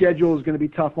the schedule is going to be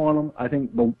tough on them. I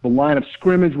think the line of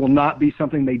scrimmage will not be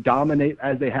something they dominate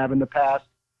as they have in the past.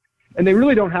 And they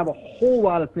really don't have a whole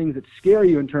lot of things that scare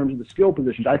you in terms of the skill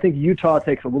positions. I think Utah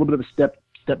takes a little bit of a step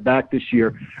back this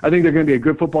year. I think they're going to be a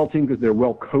good football team because they're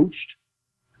well coached.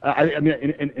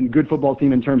 And good football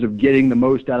team in terms of getting the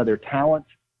most out of their talent.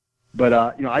 But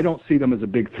I don't see them as a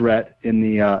big threat in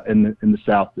the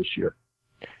South this year.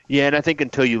 Yeah, and I think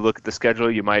until you look at the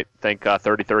schedule, you might think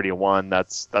 30-31.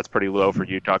 That's pretty low for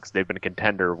Utah because they've been a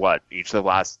contender each of the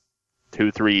last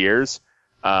 2-3 years.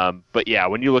 But yeah,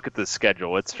 when you look at the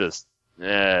schedule, it's just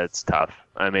it's tough.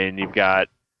 I mean, you've got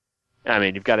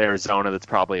Arizona that's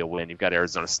probably a win. You've got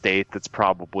Arizona State that's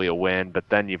probably a win, but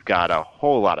then you've got a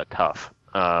whole lot of tough.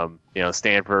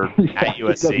 Stanford, at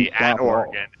USC, at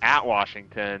Oregon, at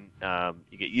Washington.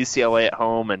 You get UCLA at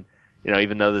home, and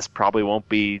even though this probably won't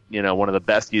be one of the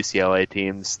best UCLA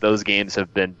teams, those games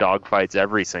have been dogfights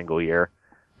every single year.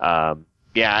 I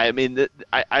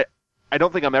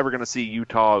don't think I'm ever going to see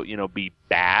Utah be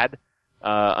bad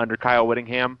under Kyle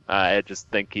Whittingham. I just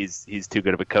think he's too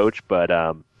good of a coach.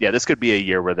 But this could be a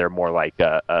year where they're more like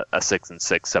a 6-6,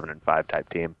 7-5 type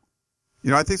team.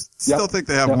 I think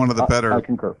they have one of the better. I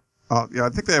concur. I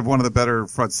think they have one of the better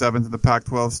front sevens in the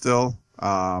Pac-12 still.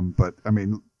 But I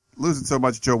mean, losing so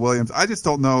much Joe Williams, I just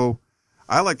don't know.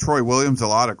 I like Troy Williams a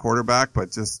lot at quarterback,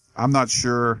 but I'm not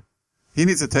sure. He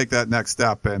needs to take that next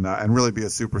step and really be a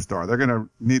superstar. They're going to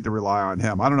need to rely on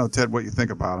him. I don't know, Ted, what you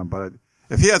think about him, but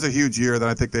if he has a huge year, then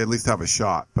I think they at least have a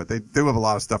shot. But they do have a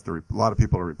lot of stuff a lot of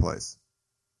people to replace.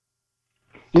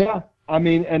 Yeah, I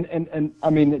mean, and I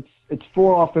mean it's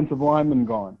 4 offensive linemen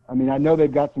gone. I mean, I know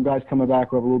they've got some guys coming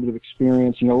back who have a little bit of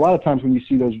experience. A lot of times when you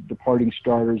see those departing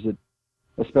starters, that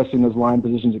especially in those line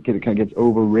positions, it kind of gets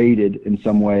overrated in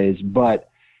some ways. But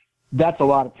that's a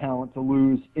lot of talent to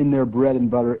lose in their bread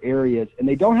and butter areas. And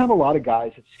they don't have a lot of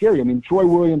guys that scare you. I mean, Troy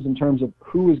Williams, in terms of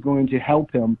who is going to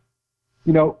help him,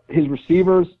 his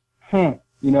receivers,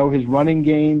 his running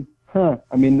game,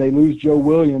 I mean, they lose Joe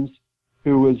Williams,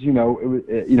 who was,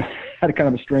 had a kind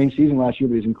of a strange season last year,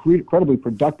 but he was incredibly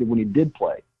productive when he did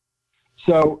play.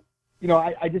 So,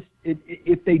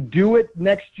 if they do it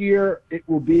next year, it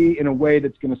will be in a way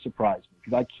that's going to surprise me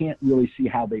because I can't really see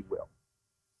how they will.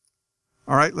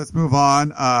 All right, let's move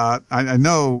on. I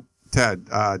know, Ted,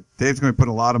 Dave's going to put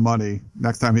a lot of money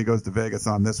next time he goes to Vegas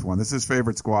on this one. This is his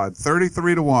favorite squad,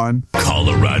 33-1.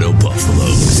 Colorado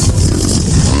Buffaloes.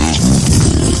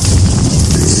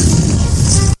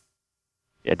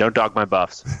 Yeah, don't dog my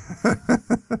Buffs.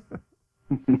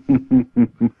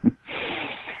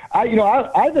 I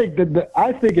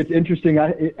think it's interesting.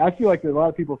 I feel like a lot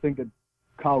of people think that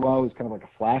Colorado is kind of like a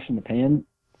flash in the pan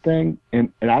thing,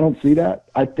 and I don't see that.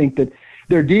 I think that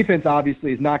their defense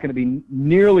obviously is not going to be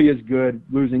nearly as good,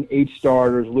 losing 8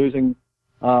 starters, losing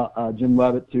Jim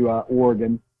Leavitt to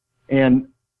Oregon, and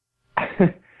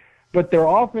but their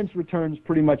offense returns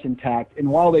pretty much intact. And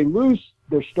while they lose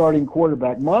their starting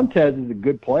quarterback, Montez is a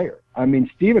good player. I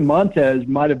mean, Steven Montez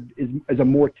is a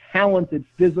more talented,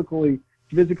 physically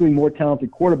more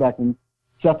talented quarterback than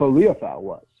Sefo Liufau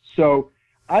was. So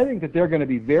I think that they're going to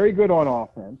be very good on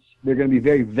offense. They're going to be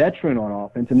very veteran on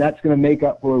offense, and that's going to make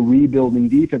up for a rebuilding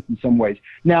defense in some ways.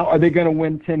 Now, are they going to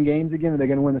win 10 games again? Are they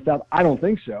going to win the South? I don't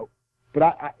think so.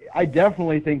 But I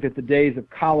definitely think that the days of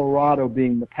Colorado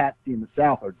being the patsy in the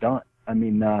South are done. I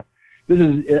mean, this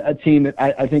is a team that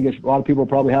I think a lot of people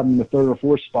probably have in the 3rd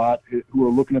or 4th spot who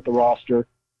are looking at the roster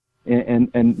and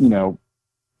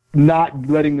not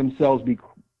letting themselves be,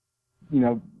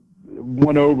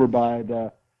 won over by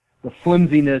the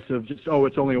flimsiness of just,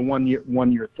 it's only a one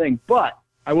year thing. But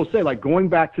I will say, like, going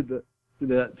back to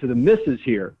the misses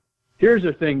here, here's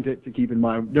a thing to keep in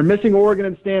mind. They're missing Oregon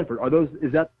and Stanford. Are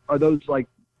those like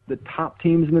the top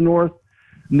teams in the North?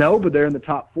 No, but they're in the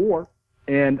top 4.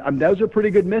 And those are pretty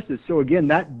good misses. So again,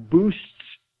 that boosts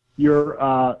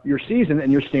your season,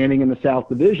 and you're standing in the South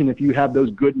Division if you have those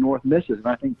good North misses. And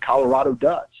I think Colorado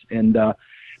does. And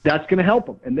that's going to help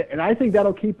them. And I think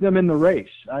that'll keep them in the race.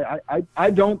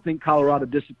 I don't think Colorado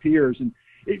disappears. And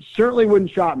it certainly wouldn't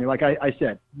shock me. Like I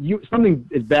said, something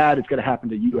is bad, it's going to happen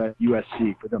to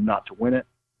USC for them not to win it.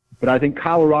 But I think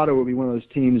Colorado will be one of those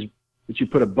teams that you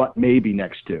put a but maybe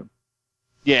next to.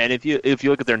 Yeah, and if you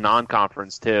look at their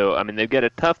non-conference too, I mean, they get a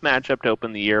tough matchup to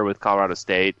open the year with Colorado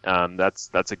State. That's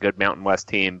a good Mountain West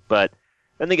team, but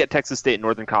then they get Texas State and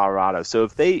Northern Colorado. So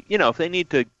if they need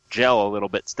to gel a little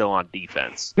bit still on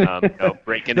defense,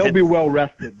 they'll be well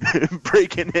rested,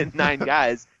 breaking in 9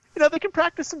 guys. They can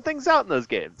practice some things out in those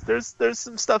games. There's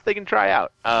some stuff they can try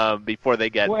out before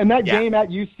they get. Well, and that game at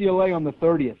UCLA on the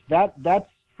 30th, that's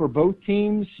for both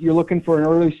teams. You're looking for an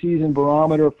early season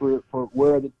barometer for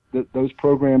where those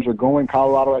programs are going.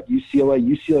 Colorado at UCLA.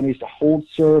 UCLA needs to hold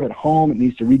serve at home. It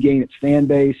needs to regain its fan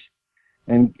base.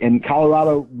 And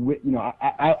Colorado,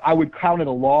 I would count it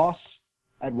a loss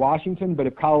at Washington, but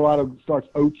if Colorado starts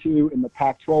 0-2 in the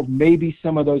Pac-12, maybe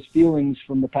some of those feelings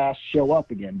from the past show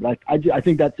up again. But I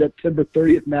think that September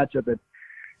 30th matchup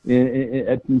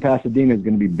in Pasadena is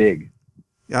going to be big.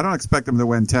 Yeah, I don't expect them to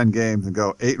win 10 games and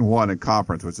go 8-1 in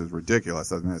conference, which is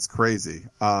ridiculous. I mean, it's crazy.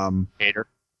 Hater.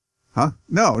 Huh?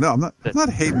 No, I'm not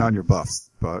hating on your Buffs,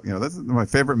 but that's my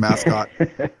favorite mascot.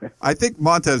 I think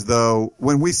Montez, though,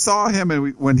 when we saw him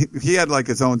and when he had like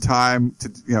his own time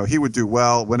to, he would do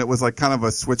well. When it was like kind of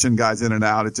a switching guys in and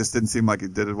out, it just didn't seem like he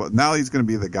did it well. Now he's going to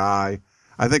be the guy.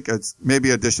 I think it's maybe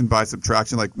addition by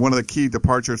subtraction. Like one of the key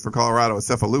departures for Colorado is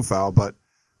Sefo Liufau, but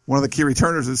one of the key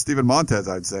returners is Steven Montez,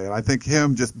 I'd say. And I think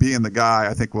him just being the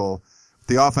guy,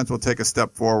 the offense will take a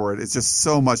step forward. It's just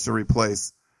so much to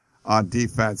replace on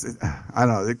defense. I don't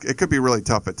know. It could be really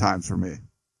tough at times for me.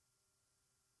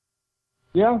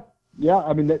 Yeah.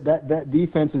 I mean, that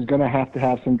defense is going to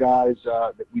have some guys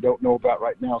that we don't know about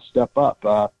right now step up,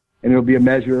 and it'll be a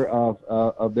measure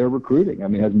of their recruiting. I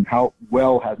mean, how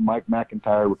well has Mike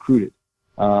McIntyre recruited?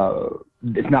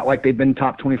 It's not like they've been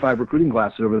top 25 recruiting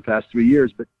classes over the past 3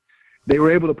 years, but they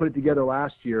were able to put it together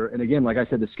last year. And again, like I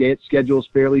said, the schedule is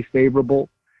fairly favorable,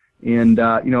 and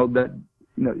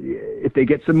if they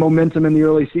get some momentum in the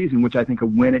early season, which I think a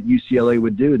win at UCLA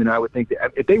would do, then I would think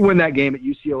that if they win that game at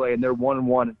UCLA and they're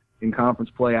 1-1 in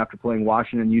conference play after playing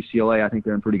Washington and UCLA, I think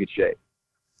they're in pretty good shape.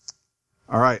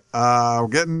 All right.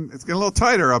 It's getting a little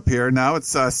tighter up here. Now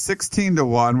it's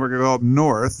 16-1. We're going to go up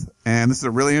north, and this is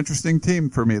a really interesting team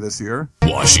for me this year.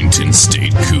 Washington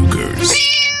State Cougars.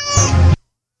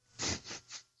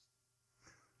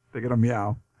 They get a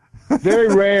meow. Very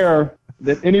rare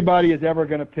that anybody is ever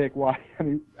going to pick.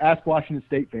 Ask Washington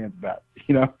State fans about it.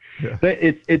 Yeah.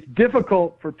 It's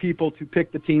difficult for people to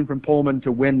pick the team from Pullman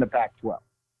to win the Pac-12.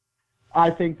 I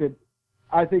think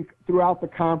throughout the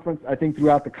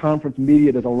conference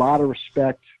media, there's a lot of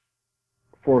respect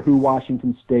for who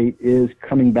Washington State is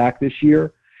coming back this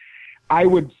year. I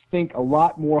would think a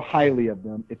lot more highly of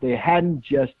them if they hadn't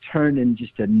just turned in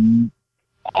just an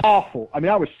awful. I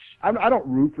mean, I don't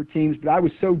root for teams, but I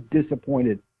was so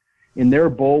disappointed in their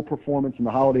bowl performance in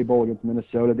the Holiday Bowl against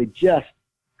Minnesota. They just,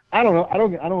 I don't know. I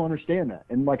don't understand that.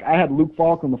 And like I had Luke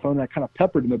Falk on the phone and I kind of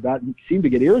peppered him about it. He seemed to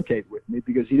get irritated with me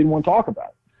because he didn't want to talk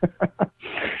about it.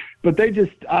 But they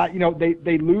just,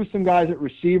 they lose some guys at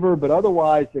receiver, but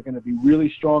otherwise they're going to be really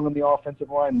strong on the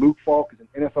offensive line. Luke Falk is an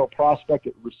NFL prospect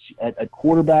at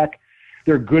quarterback.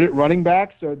 They're good at running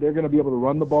back, so they're going to be able to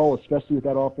run the ball, especially with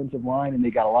that offensive line. And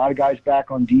they got a lot of guys back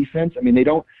on defense. I mean, they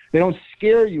don't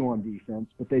scare you on defense,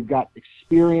 but they've got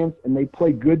experience and they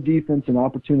play good defense in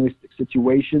opportunistic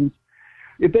situations.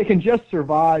 If they can just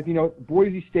survive,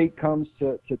 Boise State comes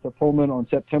to Pullman on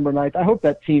September 9th. I hope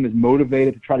that team is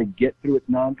motivated to try to get through its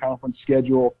non-conference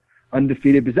schedule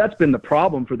undefeated, because that's been the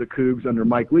problem for the Cougs under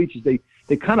Mike Leach, is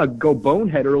they kind of go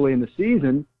bonehead early in the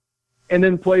season and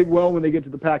then play well when they get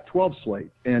to the Pac-12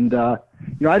 slate. And,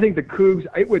 I think the Cougs,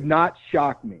 it would not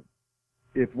shock me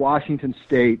if Washington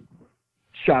State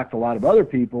shocked a lot of other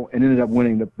people and ended up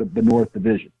winning the North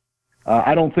Division.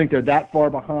 I don't think they're that far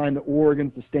behind the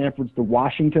Oregons, the Stanfords, the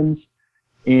Washingtons.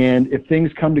 And if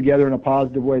things come together in a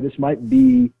positive way, this might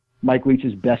be Mike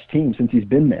Leach's best team since he's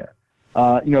been there.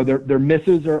 Their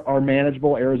misses are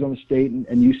manageable, Arizona State and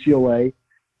UCLA.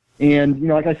 And,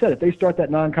 like I said, if they start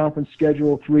that non-conference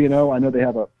schedule 3-0, I know they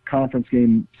have a conference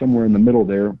game somewhere in the middle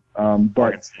there.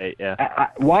 But State, yeah.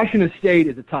 Washington State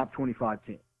is a top 25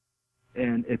 team.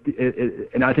 And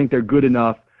and I think they're good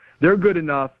enough. They're good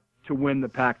enough to win the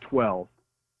Pac-12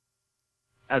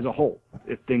 as a whole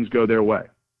if things go their way.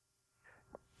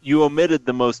 You omitted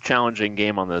the most challenging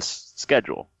game on this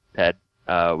schedule, Ted,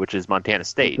 which is Montana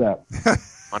State. What's that?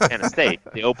 Montana State,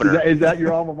 the opener. Is that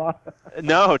your alma mater?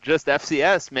 No, just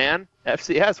FCS, man.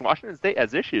 FCS. Washington State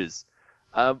has issues.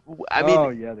 Oh,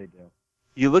 yeah, they do.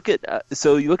 You look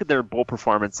at their bowl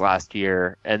performance last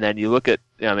year, and then you look at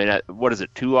what is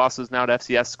it? 2 losses now to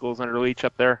FCS schools under Leach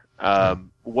up there.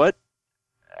 What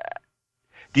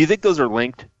do you think those are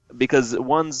linked? Because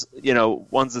one's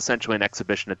essentially an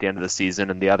exhibition at the end of the season,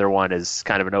 and the other one is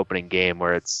kind of an opening game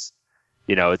where it's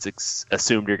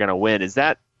assumed you're going to win.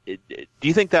 Do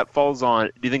you think that falls on?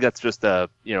 Do you think that's just a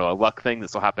luck thing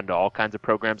that will happen to all kinds of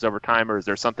programs over time, or is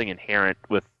there something inherent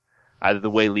with either the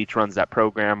way Leach runs that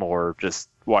program or just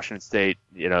Washington State,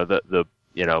 the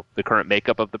current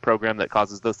makeup of the program that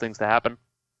causes those things to happen?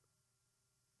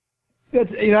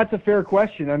 That's a fair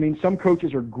question. I mean, some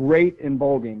coaches are great in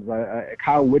bowl games.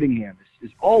 Kyle Whittingham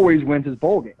is always wins his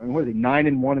bowl game. I mean, what is he,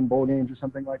 9-1 in bowl games or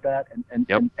something like that?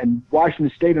 And Washington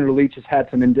State under Leach has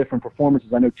had some indifferent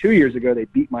performances. I know 2 years ago they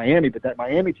beat Miami, but that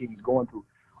Miami team is going through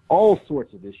all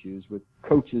sorts of issues with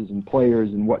coaches and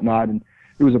players and whatnot. And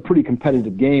it was a pretty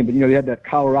competitive game. But, they had that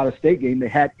Colorado State game they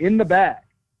had in the bag.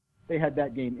 They had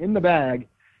that game in the bag.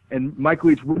 And Mike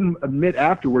Leach wouldn't admit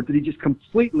afterward that he just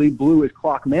completely blew his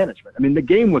clock management. I mean, the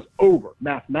game was over,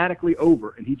 mathematically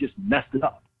over, and he just messed it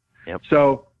up. Yep.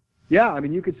 So, yeah, I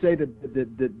mean, you could say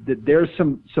that there's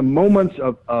some moments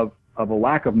of a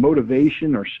lack of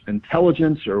motivation or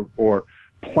intelligence or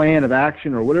plan of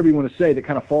action or whatever you want to say that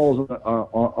kind of falls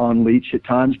on Leach at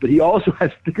times. But he also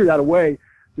has figured out a way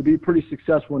to be pretty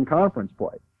successful in conference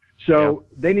play. So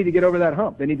They need to get over that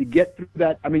hump. They need to get through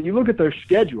that. I mean, you look at their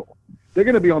schedule. They're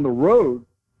going to be on the road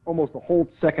almost the whole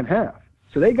second half.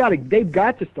 So they've got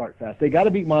to start fast. They got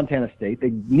to beat Montana State.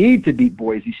 They need to beat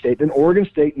Boise State. Then Oregon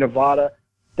State, Nevada,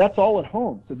 that's all at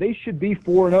home. So they should be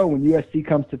 4-0 when USC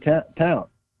comes to town.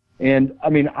 And I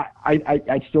mean,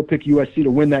 I'd still pick USC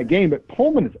to win that game, but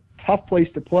Pullman is a tough place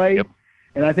to play. Yep.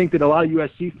 And I think that a lot of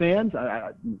USC fans,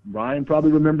 Ryan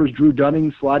probably remembers Drew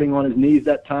Dunning sliding on his knees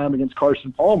that time against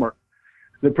Carson Palmer,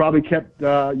 that probably kept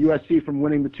USC from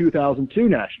winning the 2002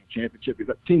 national championship,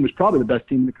 because that team was probably the best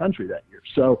team in the country that year.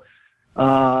 So,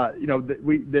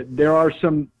 there are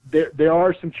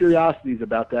some curiosities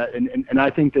about that, and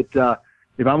I think that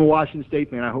if I'm a Washington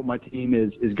State fan, I hope my team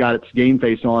is got its game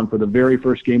face on for the very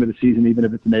first game of the season, even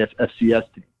if it's an FCS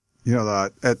team.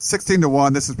 At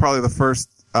 16-1, this is probably the first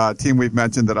team we've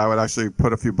mentioned that I would actually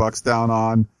put a few bucks down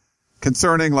on.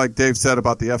 Concerning, like Dave said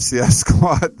about the FCS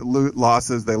squad, the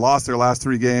losses, they lost their last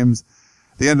 3 games.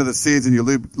 At the end of the season, you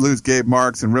lose Gabe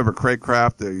Marks and River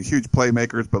Craycraft. They're huge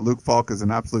playmakers, but Luke Falk is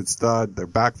an absolute stud. Their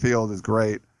backfield is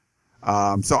great.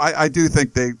 So I do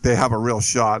think they have a real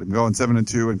shot. And going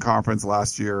 7-2 in conference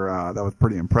last year, that was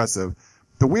pretty impressive.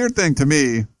 The weird thing to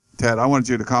me, Ted, I wanted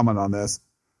you to comment on this.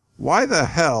 Why the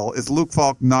hell is Luke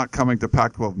Falk not coming to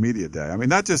Pac-12 Media Day? I mean,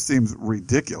 that just seems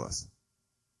ridiculous.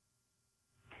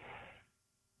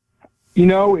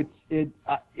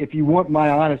 If you want my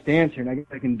honest answer, and I guess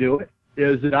I can do it,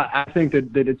 is that I think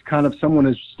that it's kind of someone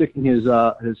is sticking his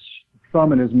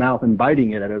thumb in his mouth and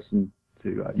biting it at us, and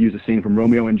to use a scene from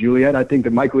Romeo and Juliet. I think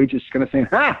that Mike Leach is going to say,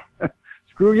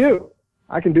 screw you.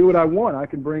 I can do what I want. I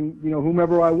can bring,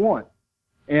 whomever I want.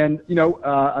 And,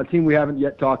 a team we haven't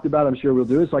yet talked about, I'm sure we'll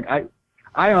do, is like,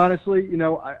 I honestly,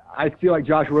 I feel like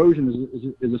Josh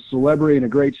Rosen is a celebrity and a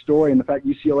great story, and the fact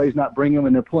UCLA is not bringing him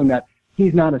and they're pulling that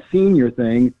he's not a senior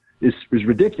thing is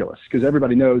ridiculous because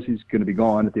everybody knows he's going to be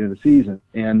gone at the end of the season.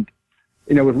 And,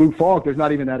 with Luke Falk, there's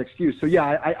not even that excuse. So,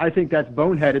 yeah, I think that's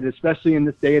boneheaded, especially in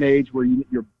this day and age where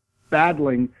you're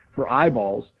battling for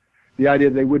eyeballs. The idea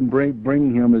that they wouldn't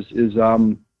bring him is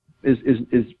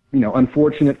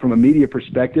unfortunate from a media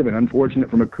perspective and unfortunate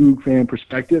from a Coug fan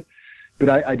perspective.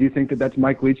 But I do think that that's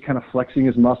Mike Leach kind of flexing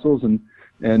his muscles. And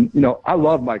I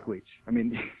love Mike Leach. I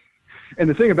mean, and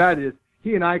the thing about it is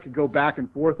he and I could go back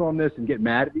and forth on this and get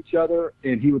mad at each other,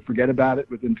 and he would forget about it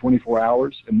within 24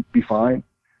 hours and be fine.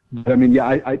 But, I mean,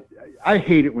 yeah, I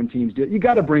hate it when teams do it. You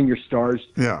got to bring your stars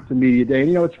to media day.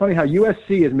 And, it's funny how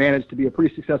USC has managed to be a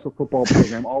pretty successful football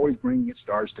program, always bringing its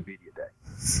stars to media day.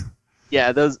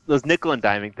 Yeah, those nickel and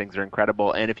diming things are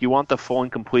incredible. And if you want the full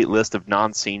and complete list of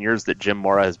non-seniors that Jim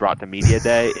Mora has brought to media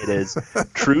day, it is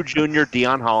true junior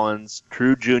Deion Hollins,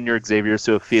 true junior Xavier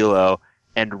Su'a-Filo,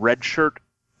 and redshirt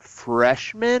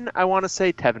freshman, I want to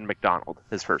say, Tevin McDonald,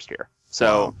 his first year.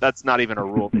 So that's not even a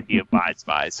rule that he abides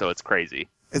by, so it's crazy.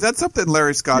 Is that something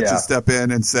Larry Scott should step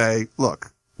in and say,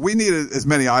 look, we need as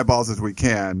many eyeballs as we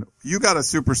can. You got a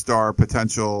superstar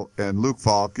potential in Luke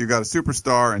Falk. You got a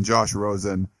superstar in Josh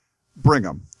Rosen. Bring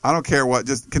them. I don't care what.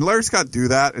 Can Larry Scott do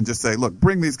that and just say, look,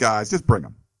 bring these guys. Just bring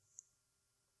them.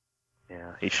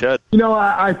 Yeah, he should.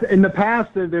 I in the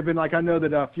past, they've been like, I know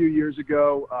that a few years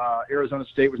ago, Arizona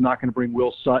State was not going to bring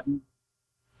Will Sutton.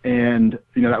 And,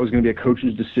 that was going to be a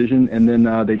coach's decision. And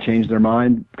then they changed their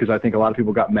mind because I think a lot of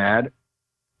people got mad.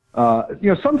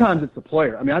 Sometimes it's the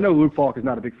player. I mean, I know Luke Falk is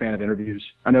not a big fan of interviews.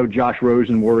 I know Josh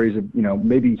Rosen worries,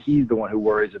 maybe he's the one who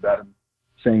worries about him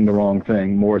saying the wrong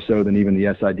thing more so than even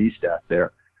the SID staff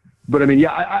there. But I mean,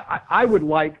 I would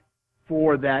like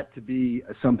for that to be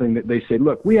something that they say,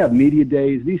 look, we have media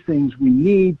days, these things, we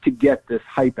need to get this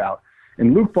hype out.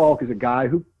 And Luke Falk is a guy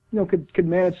who, could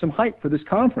manage some hype for this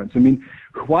conference. I mean,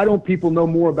 why don't people know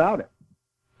more about it?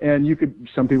 And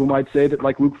some people might say that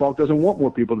like Luke Falk doesn't want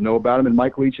more people to know about him, and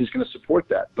Mike Leach is going to support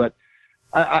that. But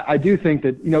I do think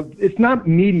that, it's not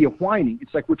media whining.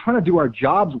 It's like we're trying to do our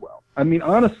jobs well. I mean,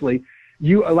 honestly,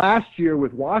 last year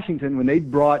with Washington, when they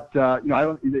brought,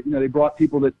 they brought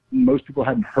people that most people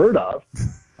hadn't heard of.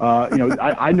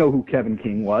 I know who Kevin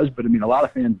King was, but I mean, a lot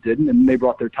of fans didn't. And they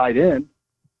brought their tight end.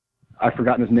 I've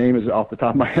forgotten his name is off the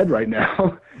top of my head right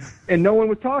now. And no one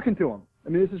was talking to him. I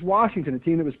mean, this is Washington, a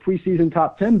team that was preseason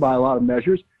top 10 by a lot of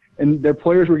measures, and their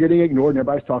players were getting ignored, and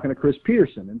everybody's talking to Chris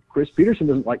Peterson. And Chris Peterson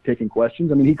doesn't like taking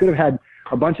questions. I mean, he could have had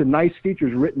a bunch of nice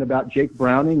features written about Jake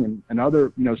Browning and other,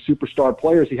 superstar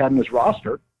players he had in his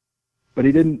roster, but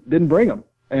he didn't bring them.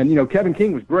 And, Kevin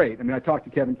King was great. I mean, I talked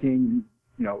to Kevin King,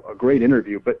 a great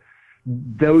interview, but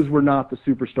those were not the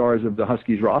superstars of the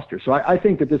Huskies roster. So I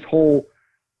think that this whole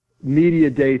media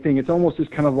day thing, it's almost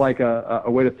just kind of like a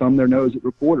way to thumb their nose at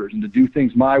reporters and to do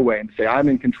things my way and say I'm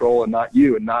in control and not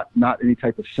you and not any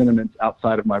type of sentiments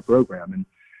outside of my program. And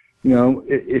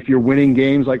if you're winning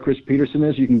games like Chris Peterson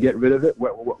is, you can get rid of it,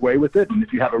 away with it. And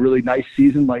if you have a really nice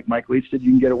season like Mike Leach did, you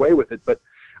can get away with it. But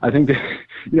I think that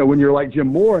when you're like Jim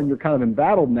Moore and you're kind of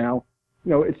embattled now,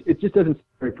 it just doesn't seem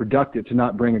very productive to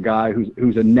not bring a guy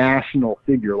who's a national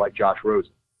figure like Josh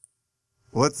Rosen.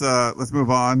 Let's move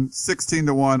on.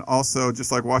 16-1. Also,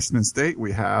 just like Washington State,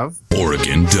 we have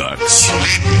Oregon Ducks.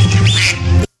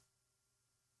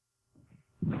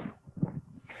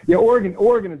 Yeah,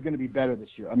 Oregon is going to be better this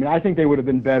year. I mean, I think they would have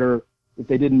been better if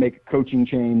they didn't make a coaching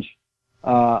change.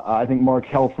 I think Mark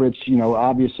Helfrich,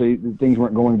 obviously things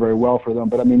weren't going very well for them,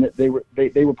 but I mean, they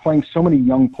were playing so many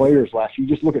young players last year.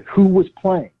 You just look at who was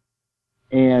playing,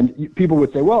 and people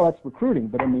would say, well, that's recruiting.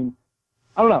 But I mean,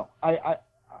 I don't know.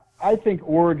 I think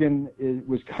Oregon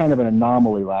was kind of an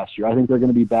anomaly last year. I think they're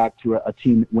going to be back to a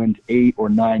team that wins 8 or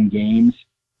 9 games.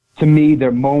 To me,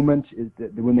 their moment is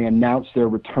that when they announce their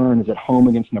return is at home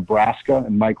against Nebraska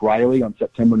and Mike Riley on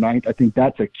September 9th. I think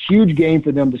that's a huge game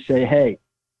for them to say, hey,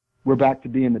 we're back to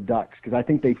being the Ducks. Because I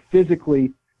think they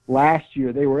physically, last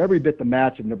year, they were every bit the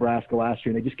match of Nebraska last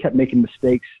year, and they just kept making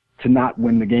mistakes to not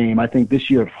win the game. I think this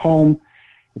year at home,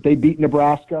 if they beat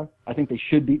Nebraska, I think they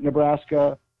should beat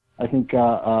Nebraska. I think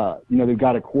they've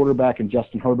got a quarterback in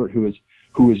Justin Herbert who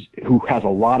has a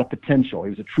lot of potential.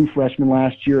 He was a true freshman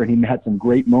last year, and he had some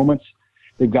great moments.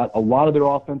 They've got a lot of their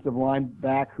offensive line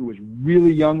back who was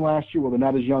really young last year. Well, they're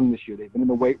not as young this year. They've been in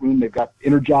the weight room. They've got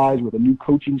energized with a new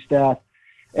coaching staff,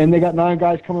 and they got 9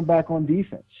 guys coming back on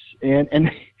defense.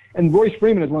 And Royce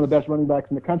Freeman is one of the best running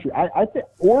backs in the country. I think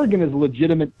Oregon is a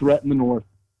legitimate threat in the North,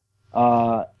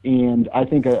 and I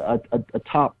think a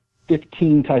top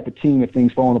 15 type of team if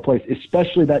things fall into place.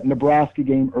 Especially that Nebraska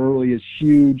game early is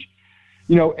huge.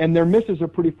 And their misses are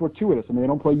pretty fortuitous. I mean, they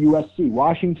don't play USC.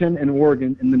 Washington and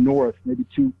Oregon in the North, maybe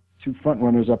two front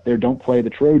runners up there, don't play the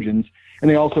Trojans, and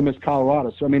they also miss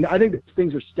Colorado. So, I mean, I think that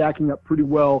things are stacking up pretty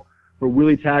well for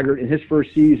Willie Taggart in his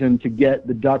first season to get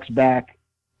the Ducks back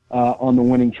on the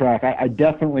winning track. I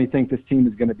definitely think this team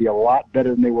is going to be a lot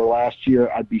better than they were last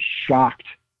year. I'd be shocked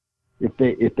if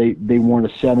they weren't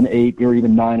a 7, 8, or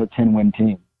even 9 or 10 win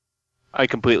team. I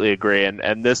completely agree,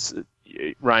 and this.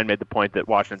 Ryan made the point that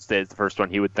Washington State is the first one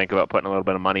he would think about putting a little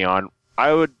bit of money on.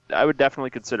 I would definitely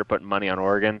consider putting money on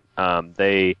Oregon. I'm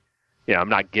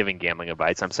not giving gambling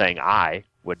advice. I'm saying I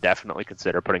would definitely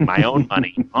consider putting my own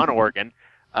money on Oregon.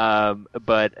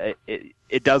 But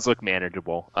it does look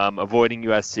manageable. Avoiding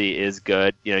USC is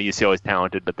good. UCLA is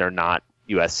talented, but they're not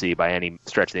USC by any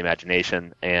stretch of the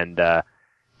imagination. And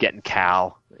getting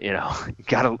Cal.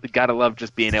 Gotta love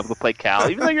just being able to play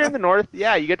Cal. Even though you're in the North,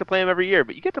 yeah, you get to play him every year,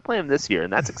 but you get to play him this year,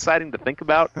 and that's exciting to think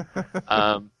about.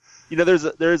 There's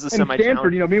a semi.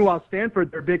 Stanford, meanwhile,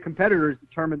 Stanford, their big competitors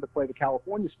determined to play the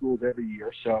California schools every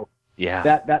year, so yeah,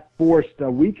 that forced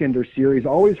weekender series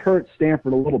always hurts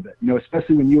Stanford a little bit.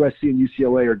 Especially when USC and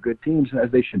UCLA are good teams,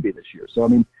 as they should be this year. So I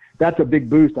mean, that's a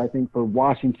big boost, I think, for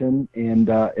Washington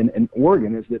and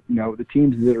Oregon, is that the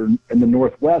teams that are in the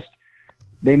Northwest.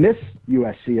 They miss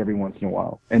USC every once in a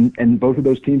while, and both of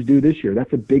those teams do this year.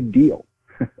 That's a big deal.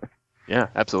 Yeah,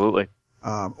 absolutely.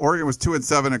 Oregon was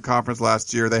 2-7 in conference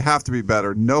last year. They have to be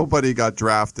better. Nobody got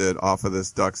drafted off of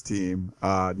this Ducks team.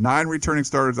 9 returning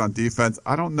starters on defense.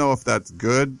 I don't know if that's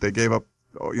good. They gave up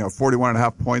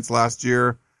 41.5 points last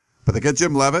year, but they get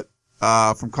Jim Leavitt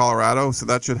from Colorado, so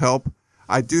that should help.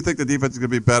 I do think the defense is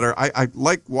going to be better. I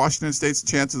like Washington State's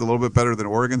chances a little bit better than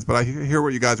Oregon's, but I hear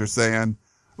what you guys are saying.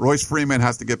 Royce Freeman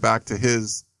has to get back to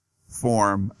his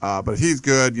form, but he's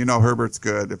good. Herbert's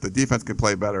good. If the defense can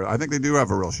play better, I think they do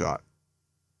have a real shot.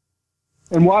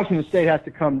 And Washington State has to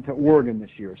come to Oregon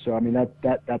this year. So I mean, I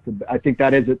think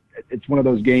that is it's one of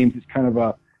those games. It's kind of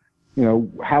a,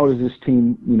 how does this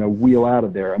team wheel out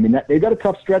of there? I mean, they've got a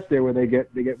tough stretch there where they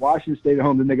get Washington State at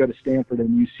home, then they go to Stanford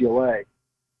and UCLA,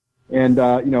 and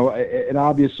and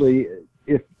obviously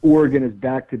if Oregon is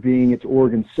back to being its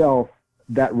Oregon self.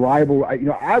 That rival,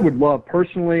 I would love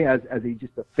personally, as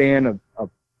just a fan of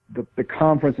the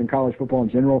conference and college football in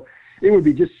general, it would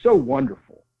be just so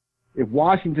wonderful if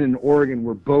Washington and Oregon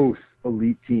were both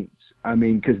elite teams. I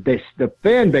mean, because the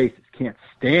fan bases can't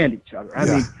stand each other. I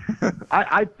mean,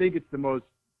 I think it's the most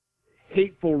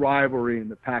hateful rivalry in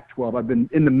the Pac-12. I've been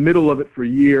in the middle of it for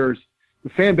years. The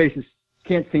fan bases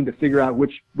can't seem to figure out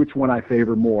which one I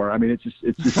favor more. I mean, it's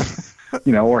just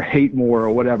or hate more or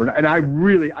whatever. And I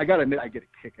got to admit, I get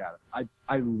a kick out of it.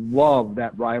 I love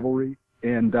that rivalry.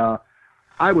 And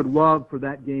I would love for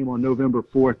that game on November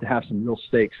 4th to have some real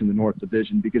stakes in the North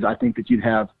Division, because I think that you'd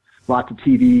have lots of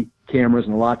TV cameras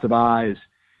and lots of eyes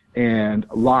and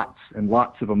lots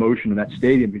of emotion in that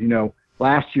stadium. Because,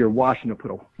 last year Washington put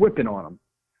a whipping on them.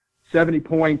 70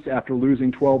 points after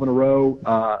losing 12 in a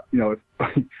row.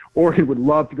 Oregon would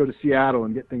love to go to Seattle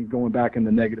and get things going back in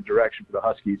the negative direction for the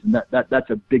Huskies. And that's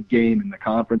a big game in the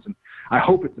conference. And I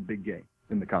hope it's a big game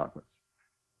in the conference.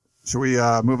 Should we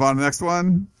move on to the next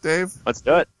one, Dave? Let's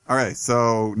do it. All right.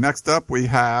 So next up we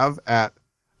have at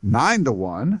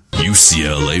 9-1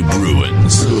 UCLA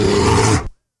Bruins.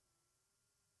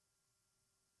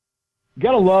 You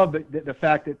got to love the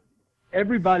fact that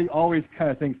everybody always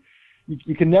kind of thinks,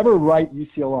 you can never write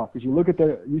UCLA off, because you look at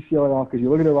their UCLA off, because you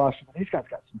look at their roster. These guys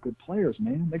got some good players,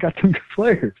 man. They got some good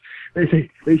players.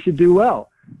 They should do well.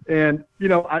 And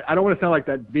I don't want to sound like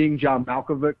that Being John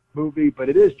Malkovich movie, but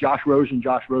it is Josh Rosen.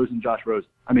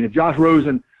 I mean, if Josh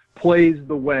Rosen plays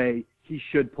the way he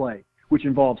should play, which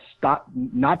involves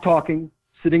not talking,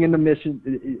 sitting in the mission,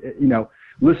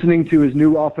 listening to his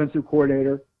new offensive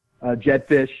coordinator, Jedd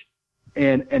Fisch,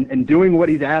 and doing what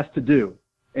he's asked to do,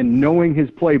 and knowing his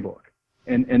playbook.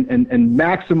 And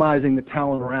maximizing the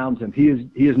talent around him. He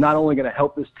is not only going to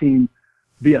help this team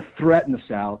be a threat in the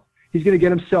South, he's going to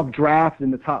get himself drafted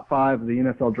in the top 5 of the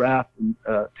NFL draft in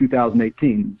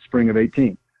 2018, spring of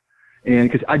 18. And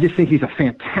because I just think he's a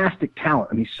fantastic talent.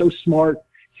 I mean, he's so smart.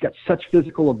 He's got such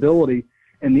physical ability.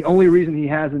 And the only reason he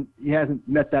hasn't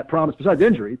met that promise, besides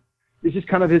injuries, is just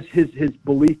kind of his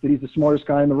belief that he's the smartest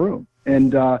guy in the room.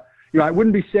 And I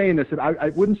wouldn't be saying this. I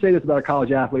wouldn't say this about a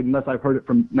college athlete unless I've heard it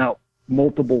from now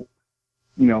multiple,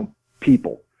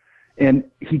 people. And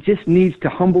he just needs to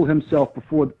humble himself in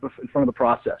front of the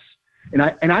process. And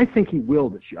I think he will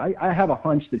this year. I have a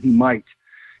hunch that he might,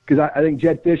 because I think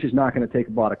Jedd Fisch is not going to take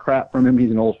a lot of crap from him.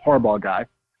 He's an old Harbaugh guy.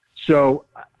 So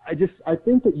I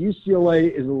think that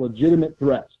UCLA is a legitimate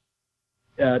threat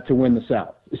to win the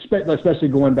South, especially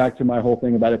going back to my whole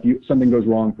thing about if something goes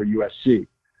wrong for USC,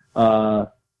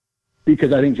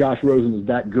 because I think Josh Rosen is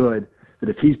that good that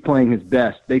if he's playing his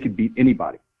best, they could beat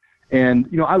anybody. And,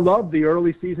 I love the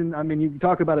early season. I mean, you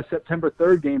talk about a September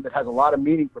 3rd game that has a lot of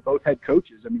meaning for both head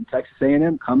coaches. I mean, Texas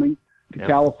A&M coming to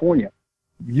California.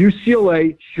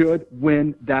 UCLA should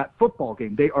win that football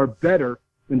game. They are better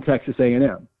than Texas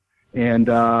A&M. And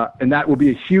that will be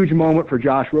a huge moment for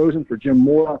Josh Rosen, for Jim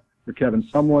Mora, for Kevin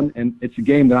Sumlin. And it's a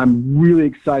game that I'm really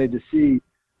excited to see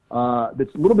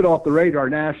that's a little bit off the radar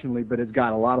nationally, but it's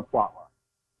got a lot of plot line.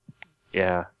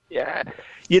 Yeah.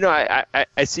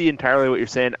 I see entirely what you're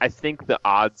saying. I think the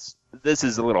odds, this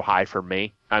is a little high for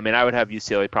me. I mean, I would have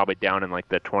UCLA probably down in like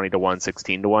the 20-1,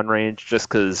 16-1 range, just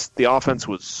because the offense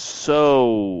was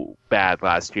so bad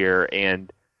last year.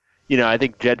 And, I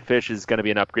think Jed Fish is going to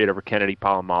be an upgrade over Kennedy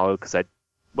Palomalu because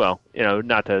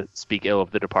not to speak ill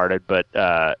of the departed, but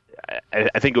I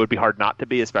think it would be hard not to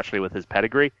be, especially with his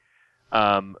pedigree.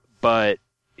 But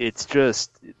it's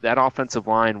just that offensive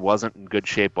line wasn't in good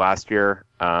shape last year.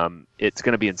 It's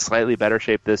going to be in slightly better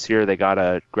shape this year. They got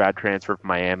a grad transfer from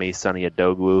Miami, Sonny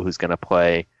Adogwu, who's going to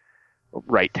play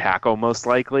right tackle most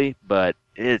likely. But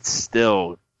it's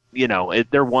still,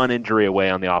 they're one injury away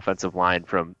on the offensive line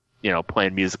from,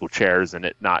 playing musical chairs and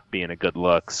it not being a good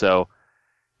look. So,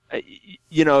 I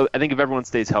think if everyone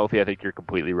stays healthy, I think you're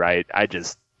completely right. I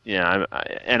just, I'm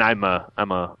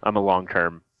a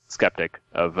long-term skeptic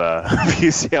of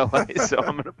UCLA, so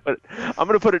I'm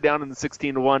gonna put it down in the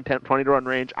 16-1, 20-1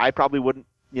 range. I probably wouldn't,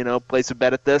 place a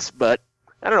bet at this, but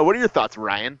I don't know. What are your thoughts,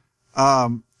 Ryan? I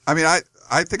mean,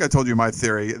 I think I told you my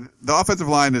theory. The offensive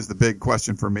line is the big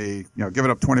question for me. Giving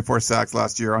up 24 sacks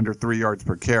last year, under 3 yards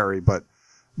per carry. But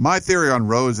my theory on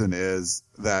Rosen is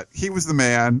that he was the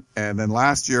man, and then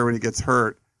last year when he gets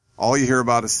hurt, all you hear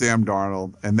about is Sam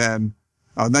Darnold, and then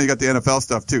you got the NFL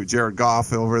stuff too. Jared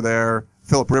Goff over there.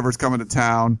 Phillip Rivers coming to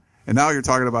town, and now you're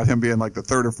talking about him being like the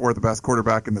third or fourth best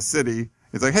quarterback in the city.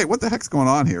 It's like, hey, what the heck's going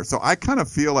on here? So I kind of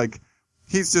feel like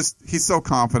he's so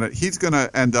confident. He's going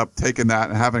to end up taking that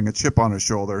and having a chip on his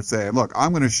shoulder saying, look,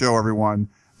 I'm going to show everyone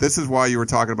this is why you were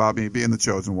talking about me being the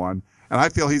chosen one. And I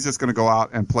feel he's just going to go out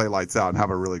and play lights out and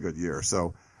have a really good year.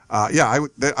 So,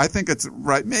 I think it's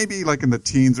right. Maybe like in the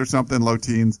teens or something, low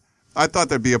teens. I thought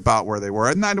they'd be about where they were.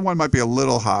 And 9-1 might be a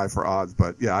little high for odds,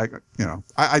 but yeah,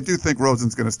 I do think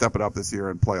Rosen's going to step it up this year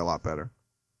and play a lot better.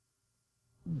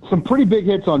 Some pretty big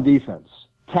hits on defense.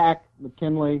 Tack,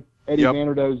 McKinley, Eddie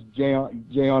Vanderdoes,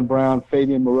 Jayon Brown,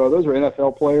 Fabian Moreau. Those are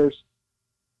NFL players.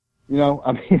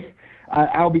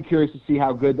 I'll be curious to see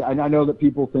how good. I know that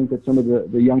people think that some of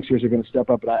the youngsters are going to step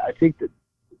up, but I think that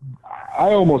I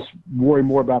almost worry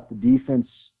more about the defense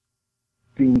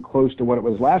being close to what it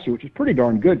was last year, which is pretty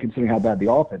darn good considering how bad the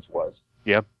offense was.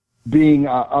 Yep. Being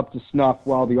up to snuff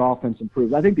while the offense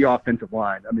improves. I think the offensive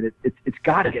line, I mean, it's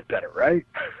got to get better, right?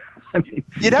 I mean,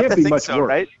 you'd have to think so, worse.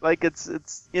 Right? Like it's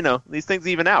these things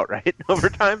even out, right? Over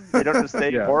time, they don't just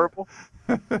stay horrible.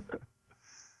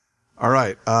 All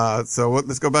right, so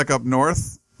let's go back up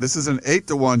north. This is an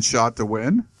 8-1 shot to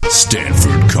win.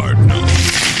 Stanford Cardinal.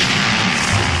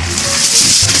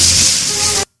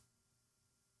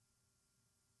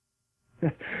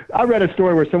 I read a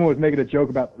story where someone was making a joke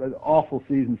about the awful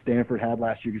season Stanford had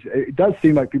last year. It does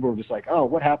seem like people were just like, "Oh,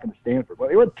 what happened to Stanford?" Well,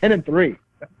 they went 10-3.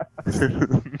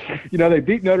 They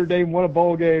beat Notre Dame, won a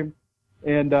bowl game,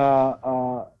 and they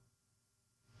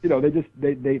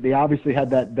obviously had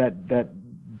that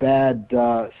bad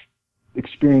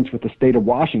experience with the state of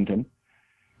Washington.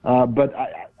 But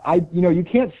you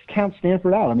can't count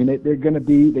Stanford out. I mean,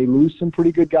 they lose some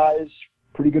pretty good guys,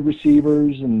 pretty good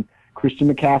receivers, and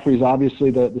Christian McCaffrey is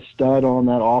obviously the stud on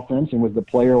that offense and was the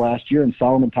player last year, and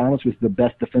Solomon Thomas was the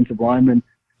best defensive lineman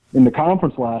in the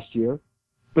conference last year.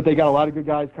 But they got a lot of good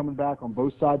guys coming back on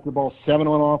both sides of the ball, 7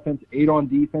 on offense, 8 on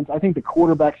defense. I think the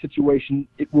quarterback situation,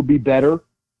 it will be better.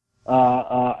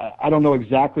 I don't know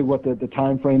exactly what the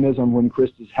time frame is on when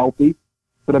Chris is healthy,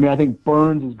 but I mean, I think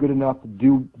Burns is good enough to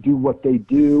do what they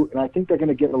do, and I think they're going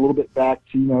to get a little bit back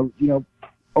to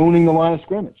owning the line of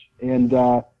scrimmage. And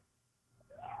the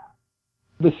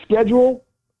schedule,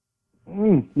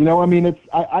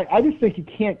 I just think you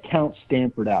can't count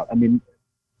Stanford out. I mean,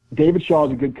 David Shaw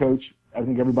is a good coach. I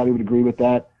think everybody would agree with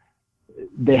that.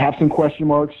 They have some question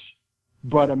marks,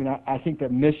 but I mean, I think that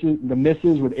the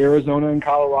misses with Arizona and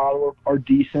Colorado are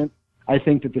decent. I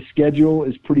think that the schedule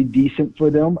is pretty decent for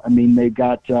them. I mean, they've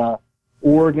got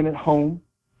Oregon at home.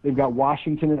 They've got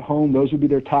Washington at home. Those would be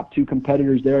their top 2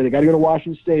 competitors there. They got to go to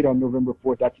Washington State on November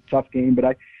 4th. That's a tough game,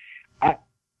 but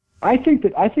I think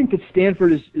that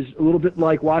Stanford is a little bit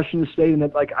like Washington State, and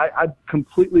that like I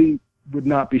completely would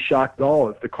not be shocked at all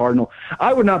if the Cardinal.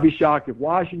 I would not be shocked if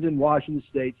Washington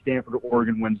State, Stanford, or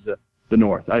Oregon wins the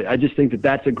North. I just think that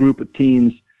that's a group of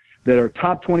teams that are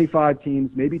top 25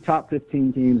 teams, maybe top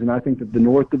 15 teams, and I think that the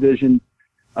North Division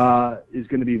is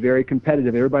going to be very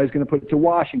competitive. Everybody's going to put it to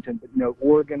Washington, but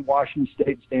Oregon, Washington State,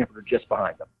 and Stanford are just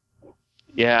behind them.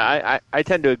 Yeah, I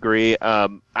tend to agree.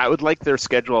 I would like their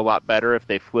schedule a lot better if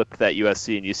they flipped that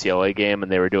USC and UCLA game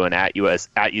and they were doing at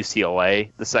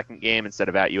UCLA the second game instead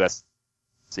of at USC.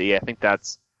 I think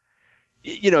that's,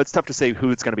 it's tough to say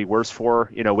who it's going to be worse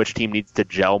for, which team needs to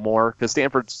gel more, because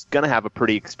Stanford's going to have a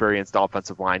pretty experienced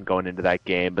offensive line going into that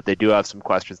game, but they do have some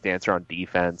questions to answer on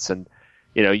defense, and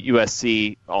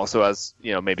USC also has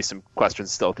maybe some questions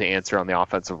still to answer on the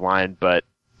offensive line, but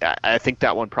I think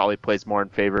that one probably plays more in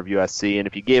favor of USC. And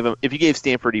if you gave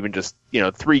Stanford even just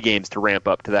 3 games to ramp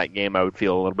up to that game, I would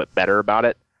feel a little bit better about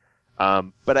it.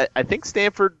 But I think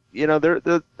Stanford,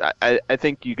 I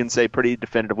think you can say pretty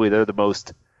definitively they're the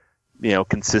most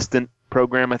consistent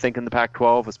program I think in the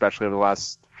Pac-12, especially over the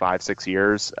last 5-6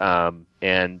 years.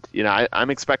 And I'm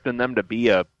expecting them to be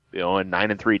a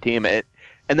 9-3 team.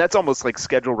 And that's almost like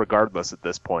schedule regardless at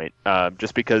this point,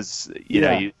 just because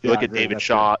you look at David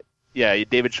Shaw. Right. Yeah,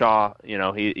 David Shaw,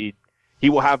 he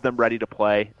will have them ready to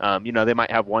play. They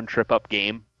might have one trip-up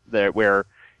game there where,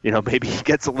 maybe he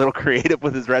gets a little creative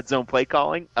with his red zone play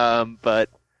calling. But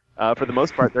for the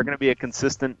most part, they're going to be a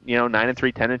consistent,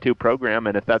 9-3, 10-2 program.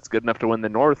 And if that's good enough to win the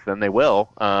North, then they will.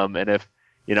 And if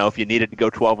you needed to go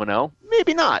 12-0,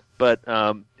 maybe not. But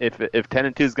if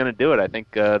 10-2 is going to do it, I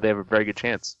think they have a very good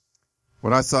chance.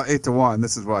 When I saw 8-1,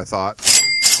 this is what I thought.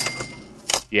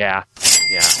 Yeah.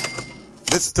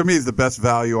 This, to me, is the best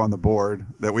value on the board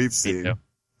that we've seen. Me too.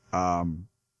 I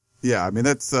mean,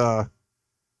 that's, they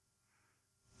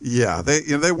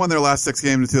won their last 6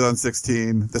 games in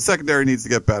 2016. The secondary needs to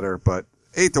get better, but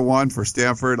 8-1 for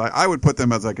Stanford, I would put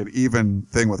them as like an even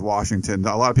thing with Washington.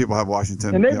 A lot of people have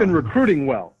Washington. And they've been recruiting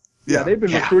well. Yeah, they've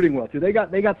been recruiting well too. They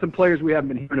got some players we haven't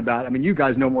been hearing about. I mean, you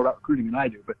guys know more about recruiting than I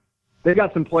do, but they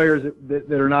got some players that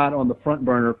are not on the front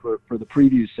burner for the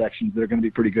preview sections that are going to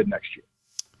be pretty good next year.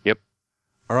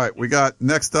 All right, we got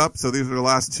next up. So these are the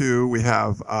last 2. We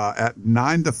have at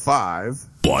 9-5,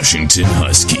 Washington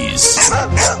Huskies.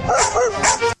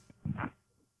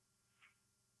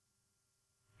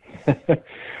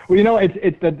 Well,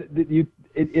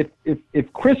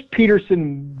 if Chris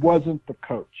Peterson wasn't the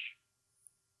coach,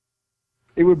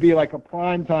 it would be like a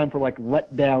prime time for like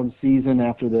letdown season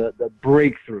after the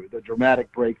breakthrough, the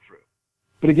dramatic breakthrough.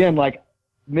 But again, like,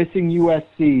 missing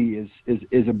USC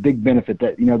is a big benefit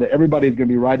that everybody's going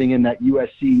to be writing in that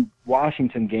USC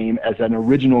Washington game as an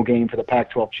original game for the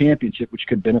Pac-12 championship, which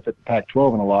could benefit the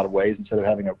Pac-12 in a lot of ways instead of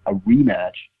having a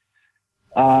rematch.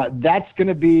 That's going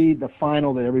to be the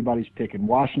final that everybody's picking.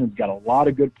 Washington's got a lot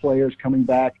of good players coming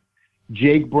back.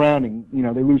 Jake Browning,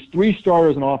 they lose 3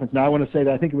 starters on offense. Now I want to say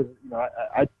that I think it was,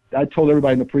 I told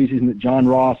everybody in the preseason that John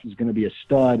Ross was going to be a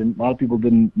stud, and a lot of people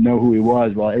didn't know who he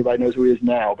was. Well, everybody knows who he is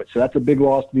now, but so that's a big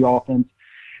loss to the offense.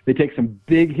 They take some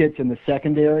big hits in the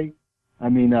secondary. I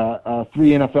mean, 3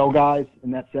 NFL guys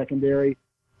in that secondary,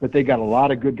 but they got a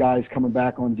lot of good guys coming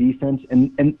back on defense.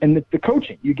 And the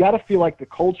coaching, you got to feel like the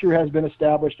culture has been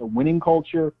established, a winning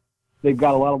culture. They've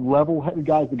got a lot of level-headed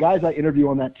guys. The guys I interview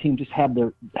on that team just have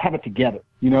it together.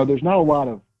 There's not a lot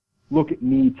of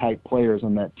look-at-me type players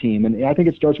on that team. And I think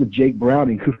it starts with Jake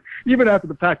Browning, who, even after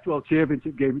the Pac-12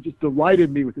 championship game, he just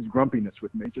delighted me with his grumpiness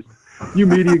with me. Just, you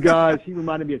media guys, he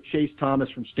reminded me of Chase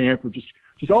Thomas from Stanford,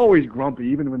 just always grumpy,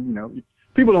 even when,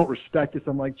 people don't respect us.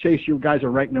 I'm like, Chase, you guys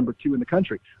are ranked number 2 in the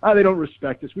country. They don't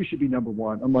respect us. We should be number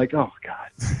 1. I'm like, oh, God.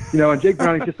 And Jake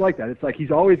Browning's just like that. It's like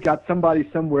he's always got somebody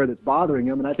somewhere that's bothering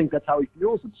him, and I think that's how he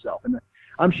feels himself. And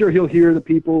I'm sure he'll hear the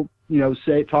people,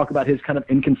 talk about his kind of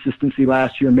inconsistency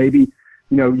last year, maybe,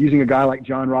 using a guy like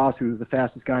John Ross, who was the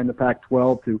fastest guy in the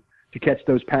Pac-12, to catch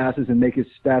those passes and make his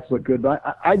stats look good.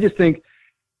 But I just think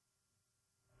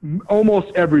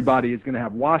almost everybody is going to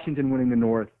have Washington winning the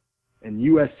North and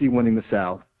USC winning the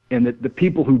South, and that the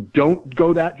people who don't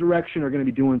go that direction are going to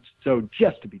be doing so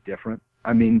just to be different.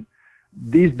 I mean,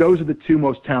 those are the 2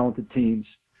 most talented teams.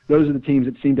 Those are the teams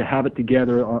that seem to have it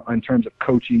together in terms of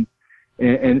coaching.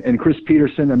 And Chris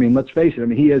Peterson, I mean, let's face it. I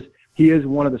mean, he is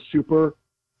one of the super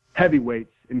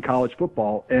heavyweights in college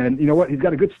football. And you know what? He's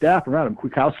got a good staff around him.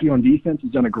 Kwiatkowski on defense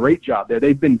has done a great job there.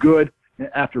 They've been good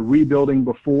after rebuilding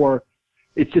before.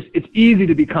 It's easy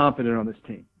to be confident on this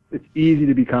team. It's easy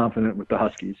to be confident with the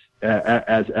Huskies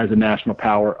as a national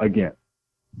power again.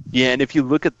 Yeah, and if you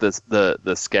look at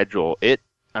the schedule, it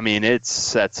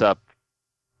sets up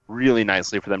really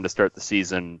nicely for them to start the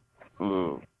season.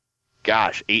 Ooh,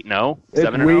 gosh, 8-0, It's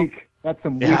 7-0. weak. That's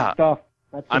some weak stuff.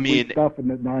 That's some weak stuff in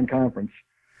the non-conference.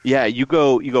 Yeah, you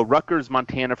go Rutgers,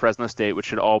 Montana, Fresno State, which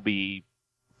should all be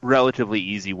relatively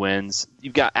easy wins.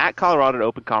 You've got at Colorado to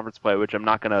open conference play, which I'm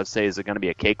not going to say is going to be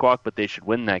a cakewalk, but they should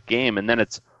win that game. And then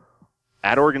it's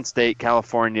at Oregon State,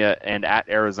 California, and at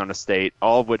Arizona State,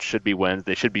 all of which should be wins.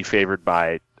 They should be favored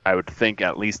by, I would think,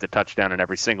 at least a touchdown in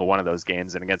every single one of those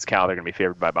games. And against Cal, they're going to be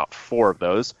favored by about 4 of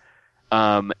those.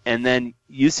 And then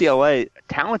UCLA,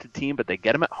 talented team, but they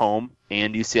get them at home.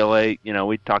 And UCLA,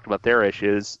 we talked about their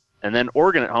issues. And then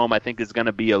Oregon at home, I think, is going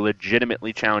to be a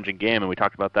legitimately challenging game, and we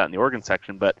talked about that in the Oregon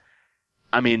section. But,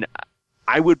 I mean,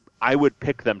 I would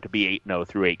pick them to be 8-0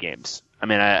 through 8 games. I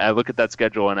mean, I look at that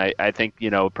schedule, and I think,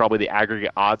 probably the aggregate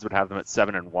odds would have them at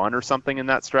 7-1 or something in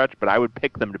that stretch, but I would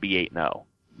pick them to be 8-0,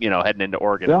 heading into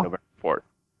Oregon on November 4th.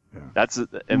 Yeah. That's,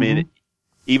 I mean,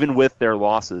 even with their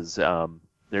losses,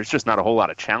 there's just not a whole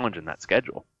lot of challenge in that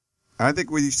schedule. I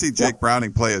think when you see Jake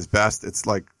Browning play his best, it's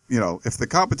like, if the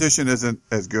competition isn't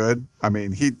as good, I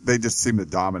mean, they just seem to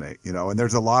dominate, and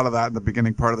there's a lot of that in the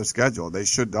beginning part of the schedule. They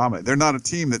should dominate. They're not a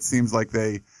team that seems like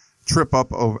they trip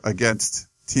up against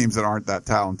teams that aren't that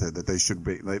talented that they should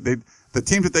beat. The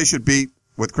teams that they should beat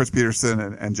with Chris Peterson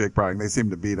and Jake Browning, they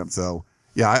seem to beat them. So,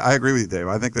 yeah, I agree with you, Dave.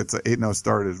 I think that's an 8-0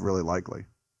 start is really likely.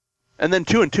 And then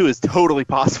 2-2 is totally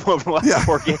possible over the last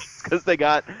 4 games because they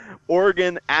got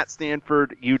Oregon, at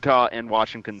Stanford, Utah, and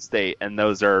Washington State, and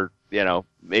those are,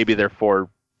 maybe they're 4.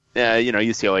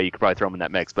 UCLA, you could probably throw them in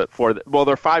that mix, but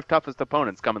their 5 toughest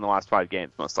opponents come in the last 5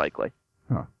 games, most likely.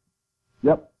 Huh.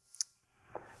 Yep.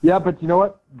 Yeah, but you know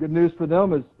what? Good news for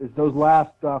them is those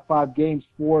last 5 games,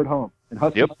 4 at home. And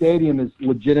Husky Stadium is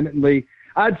legitimately,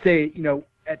 I'd say,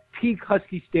 at peak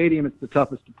Husky Stadium, it's the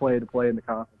toughest to play in the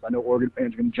conference. I know Oregon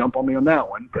fans are going to jump on me on that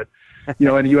one, but and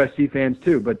USC fans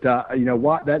too. But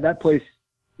that place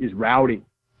is rowdy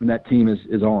when that team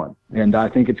is on, and I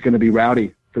think it's going to be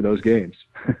rowdy for those games.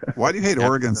 Why do you hate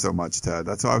Oregon so much, Ted?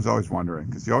 That's what I was always wondering,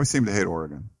 because you always seem to hate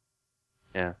Oregon.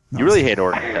 Yeah, you really hate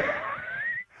Oregon, Ted.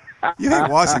 You hate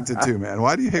Washington too, man.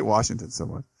 Why do you hate Washington so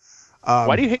much?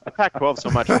 Why do you hate the Pac-12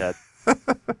 so much, Ted?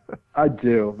 I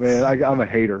do, man. I'm a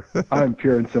hater. I'm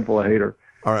pure and simple a hater.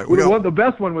 All right. The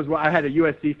best one was I had a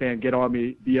USC fan get on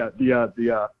me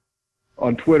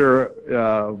on Twitter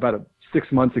about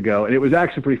 6 months ago, and it was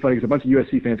actually pretty funny because a bunch of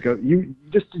USC fans go, "Did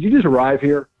you just arrive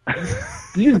here?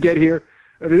 Did you just get here?"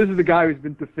 I mean, this is the guy who's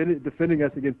been defending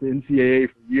us against the NCAA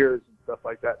for years and stuff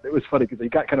like that. It was funny because he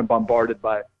got kind of bombarded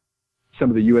by some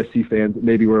of the USC fans that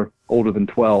maybe were older than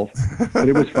 12. But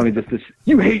it was funny just this,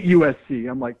 you hate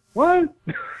USC. I'm like, what?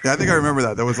 Yeah, I think I remember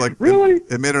that. That was like, really?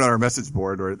 It made it on our message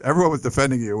board where everyone was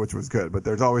defending you, which was good. But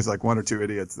there's always like 1 or 2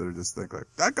 idiots that are just think like,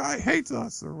 that guy hates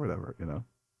us or whatever,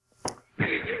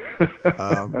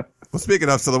 Well, speaking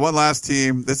of, so the one last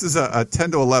team, this is a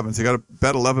 10-11. So you got to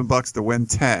bet $11 to win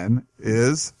 10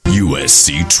 is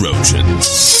USC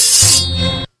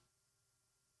Trojans.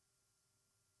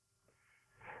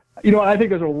 I think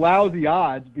those are lousy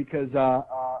odds because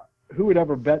who would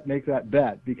ever make that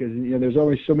bet? Because there's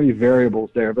always so many variables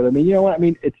there. But I mean, you know what? I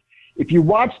mean, if you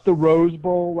watched the Rose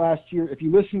Bowl last year, if you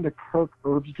listen to Kirk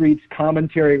Herbstreit's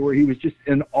commentary where he was just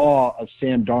in awe of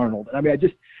Sam Darnold, and I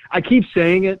mean, I keep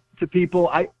saying it to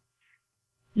people.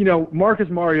 Marcus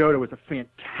Mariota was a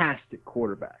fantastic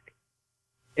quarterback,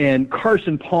 and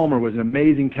Carson Palmer was an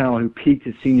amazing talent who peaked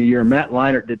his senior year. Matt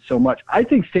Leinart did so much. I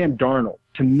think Sam Darnold,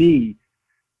 to me,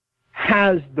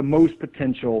 has the most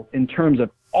potential in terms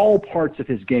of all parts of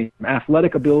his game,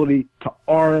 athletic ability, to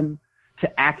arm,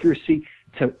 to accuracy,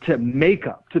 to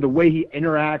makeup, to the way he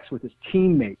interacts with his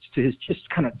teammates, to his just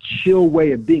kind of chill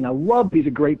way of being. He's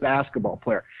a great basketball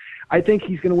player. I think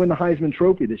he's going to win the Heisman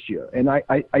Trophy this year, and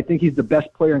I think he's the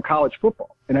best player in college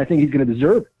football, and I think he's going to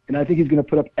deserve it, and I think he's going to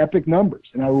put up epic numbers,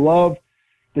 and I love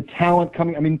the talent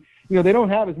coming. I mean, they don't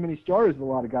have as many starters as a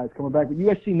lot of guys coming back, but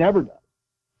USC never does.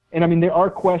 And I mean, there are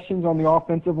questions on the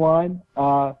offensive line.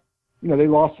 They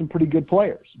lost some pretty good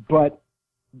players, but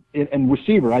and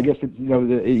receiver, I guess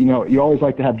you always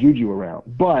like to have Juju around.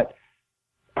 But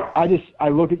I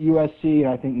look at USC and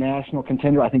I think national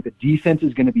contender. I think the defense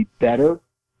is going to be better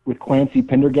with Clancy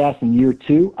Pendergast in year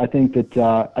 2. I think that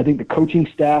the coaching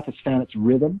staff has found its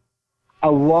rhythm. I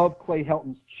love Clay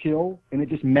Helton's chill, and it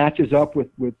just matches up with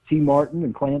T. Martin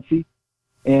and Clancy,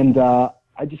 and I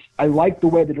like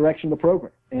the direction of the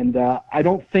program. And I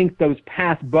don't think those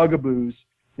past bugaboos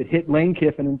that hit Lane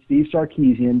Kiffin and Steve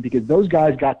Sarkisian, because those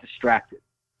guys got distracted.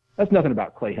 That's nothing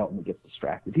about Clay Helton that gets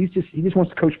distracted. He just wants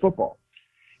to coach football.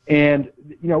 And,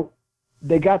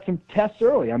 they got some tests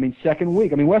early. I mean, second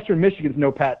week. I mean, Western Michigan's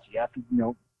no patsy.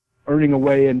 earning a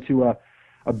way into a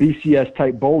BCS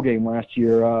type bowl game last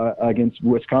year against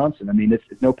Wisconsin. I mean,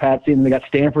 it's no patsy, and they got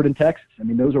Stanford and Texas. I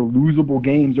mean, those are losable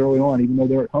games early on, even though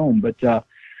they're at home. But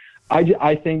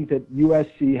I think that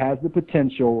USC has the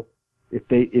potential, if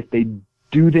they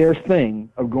do their thing,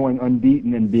 of going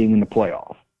unbeaten and being in the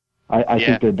playoff. I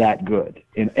think they're that good,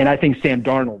 and I think Sam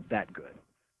Darnold's that good.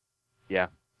 Yeah.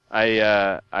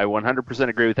 I 100%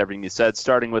 agree with everything you said.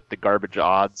 Starting with the garbage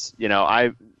odds,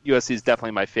 USC is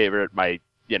definitely my favorite. My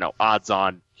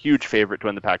odds-on huge favorite to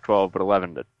win the Pac-12, but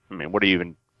 11 to. I mean,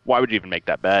 why would you even make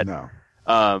that bet? No.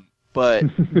 But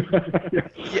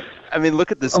yeah, I mean,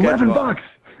 look at the schedule.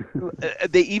 $11.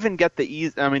 They even get the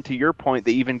easy. I mean, to your point,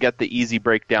 they even get the easy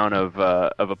breakdown of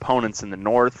opponents in the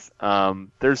North.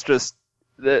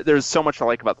 There's so much to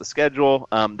like about the schedule.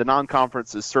 The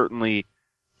non-conference is certainly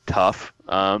tough,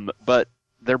 but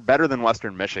they're better than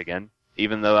Western Michigan,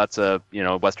 even though that's a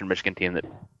Western Michigan team that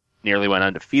nearly went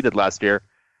undefeated last year.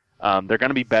 They're going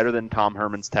to be better than Tom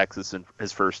Herman's Texas in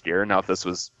his first year. Now, if this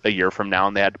was a year from now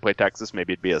and they had to play Texas,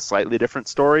 maybe it'd be a slightly different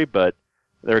story, but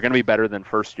they're going to be better than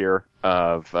first year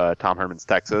of Tom Herman's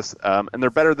Texas. And they're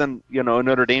better than, a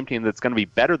Notre Dame team that's going to be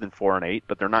better than 4-8,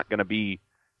 but they're not going to be,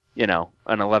 an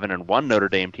 11-1 Notre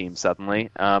Dame team suddenly.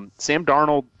 Sam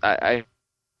Darnold, I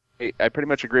pretty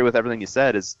much agree with everything you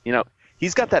said, is,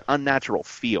 he's got that unnatural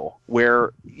feel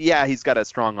where, he's got a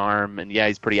strong arm and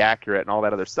he's pretty accurate and all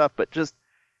that other stuff, but just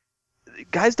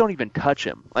guys don't even touch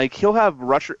him. Like, he'll have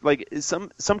rusher, like some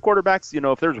quarterbacks,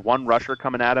 if there's one rusher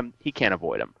coming at him, he can't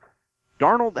avoid him.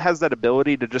 Darnold has that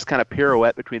ability to just kind of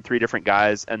pirouette between three different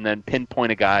guys and then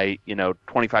pinpoint a guy,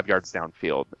 25 yards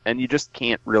downfield. And you just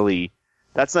can't really,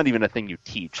 that's not even a thing you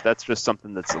teach. That's just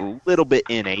something that's a little bit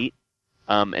innate.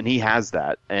 And he has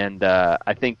that. And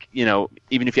I think, even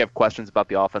if you have questions about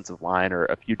the offensive line or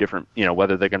a few different,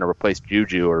 whether they're going to replace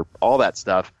Juju or all that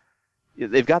stuff,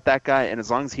 they've got that guy. And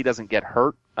as long as he doesn't get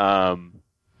hurt,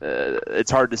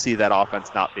 it's hard to see that offense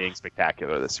not being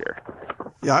spectacular this year.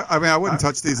 Yeah, I mean, I wouldn't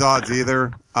touch these odds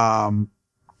either. And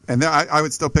I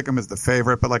would still pick him as the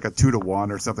favorite, but like a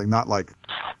 2-1 or something, not like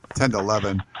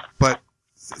 10-11. But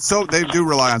so they do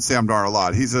rely on Sam Darnold a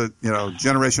lot. He's a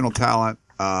generational talent.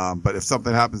 But if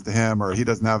something happens to him or he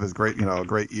doesn't have his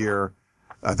great year,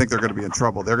 I think they're going to be in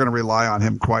trouble. They're going to rely on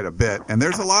him quite a bit. And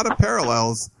there's a lot of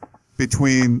parallels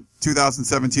between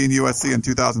 2017 USC and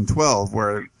 2012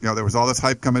 where, there was all this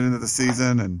hype coming into the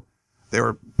season and they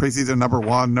were preseason number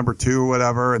 1, number 2,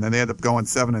 whatever, and then they ended up going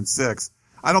 7-6.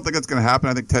 I don't think that's going to happen.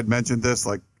 I think Ted mentioned this.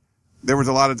 Like, there was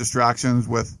a lot of distractions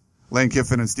with Lane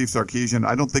Kiffin and Steve Sarkisian.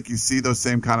 I don't think you see those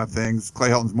same kind of things. Clay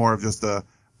Helton's more of just a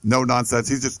no nonsense.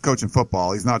 He's just coaching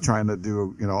football. He's not trying to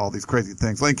do, all these crazy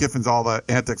things. Lane Kiffin's all the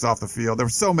antics off the field. There were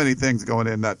so many things going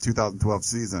in that 2012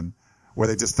 season where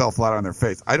they just fell flat on their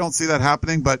face. I don't see that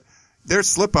happening, but there's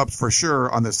slip-ups for sure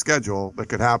on the schedule that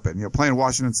could happen. Playing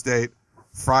Washington State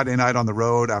Friday night on the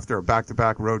road after a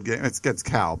back-to-back road game. It's against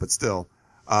Cal, but still.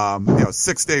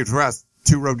 6 days rest,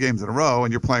 2 road games in a row,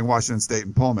 and you're playing Washington State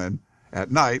and Pullman at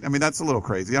night. I mean, that's a little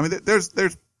crazy. I mean, there's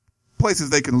places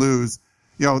they can lose.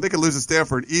 They could lose to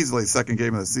Stanford easily second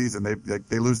game of the season.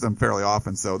 They lose them fairly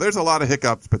often. So there's a lot of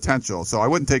hiccups potential. So I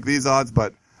wouldn't take these odds,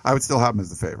 but I would still have them as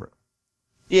the favorite.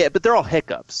 Yeah, but they're all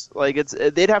hiccups. Like,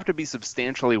 they'd have to be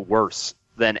substantially worse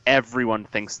than everyone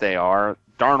thinks they are.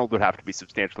 Darnold would have to be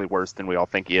substantially worse than we all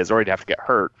think he is, or he'd have to get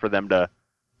hurt for them to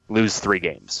lose 3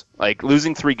 games. Like,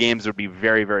 losing 3 games would be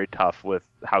very, very tough with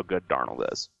how good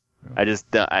Darnold is.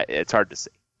 It's hard to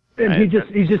see. And he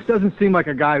just doesn't seem like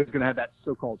a guy who's going to have that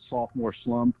so-called sophomore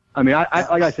slump. I mean, like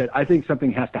I said, I think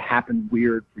something has to happen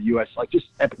weird for US, like just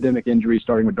epidemic injuries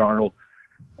starting with Darnold,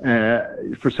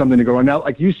 for something to go on. Now,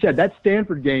 like you said, that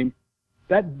Stanford game,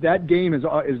 that game is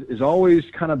always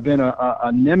kind of been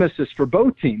a nemesis for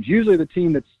both teams. Usually the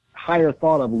team that's higher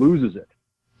thought of loses it.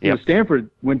 Yep.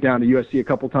 Stanford went down to USC a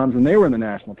couple times when they were in the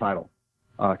national title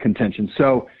contention.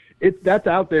 So that's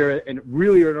out there, and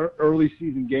really an early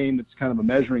season game that's kind of a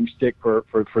measuring stick for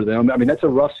them. I mean, that's a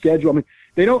rough schedule. I mean,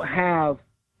 they don't have,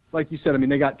 like you said, I mean,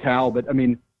 they got Cal, but I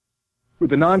mean, with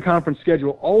the non-conference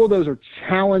schedule, all of those are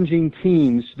challenging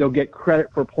teams. They'll get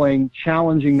credit for playing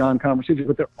challenging non-conference schedules,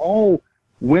 but they're all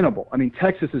winnable. I mean,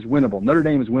 Texas is winnable. Notre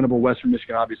Dame is winnable. Western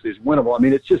Michigan obviously is winnable. I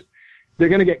mean, it's just, they're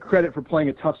going to get credit for playing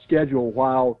a tough schedule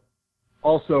while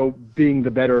also being the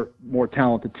better, more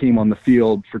talented team on the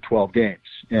field for 12 games.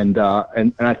 And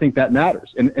I think that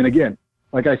matters. And again,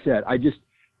 like I said,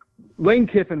 Lane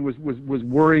Kiffin was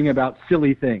worrying about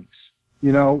silly things,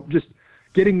 just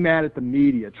getting mad at the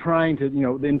media, trying to,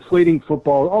 the inflating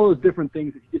football, all those different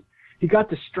things that he got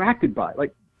distracted by.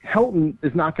 Like, Helton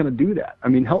is not going to do that. I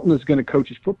mean, Helton is going to coach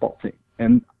his football team.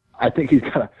 And I think he's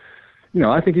got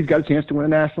I think he's got a chance to win a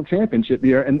national championship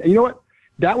here. And you know what?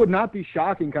 That would not be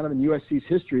shocking kind of in USC's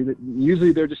history, that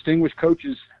usually their distinguished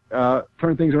coaches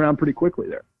turn things around pretty quickly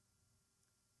there.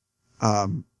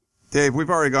 Dave, we've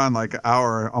already gone like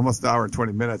almost an hour and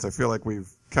 20 minutes. I feel like we've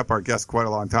kept our guests quite a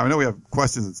long time. I know we have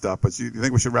questions and stuff, but you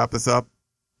think we should wrap this up?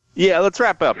 Yeah, let's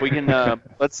wrap up. We can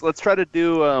let's try to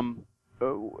do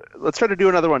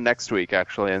another one next week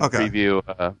actually, and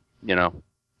preview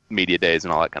media days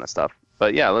and all that kind of stuff.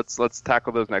 But yeah, let's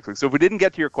tackle those next week. So if we didn't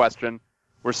get to your question,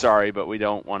 we're sorry, but we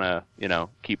don't want to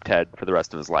keep Ted for the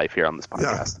rest of his life here on this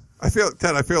podcast.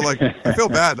 Yeah. I feel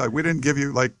bad. Like we didn't give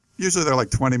you usually they're like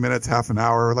 20 minutes, half an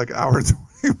hour, like hour and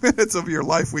 20 minutes of your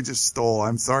life we just stole.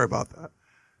 I'm sorry about that.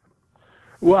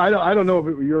 Well, I don't know if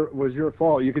it was your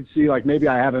fault. You could see, like, maybe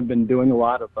I haven't been doing a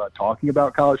lot of talking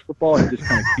about college football. It just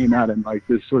kind of came out in, like,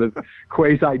 this sort of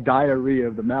quasi-diarrhea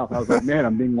of the mouth. I was like, man,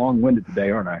 I'm being long-winded today,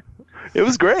 aren't I? It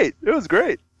was great. That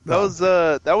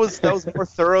was more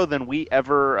thorough than we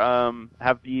ever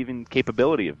have the even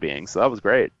capability of being. So that was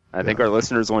great. I think our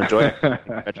listeners will enjoy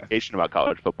education about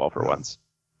college football for once.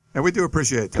 And we do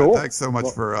appreciate it. Cool. Thanks so much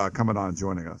for coming on and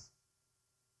joining us.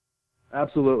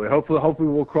 Absolutely. Hopefully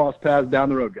we'll cross paths down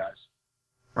the road, guys.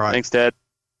 All right. Thanks, Ted.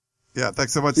 Yeah,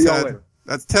 thanks so much, See y'all Ted. later.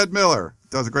 That's Ted Miller.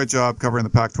 Does a great job covering the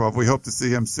Pac-12. We hope to see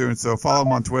him soon. So follow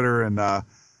him on Twitter and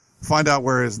find out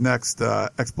where his next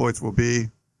exploits will be.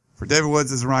 For David Woods,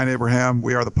 this is Ryan Abraham.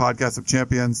 We are the Podcast of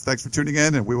Champions. Thanks for tuning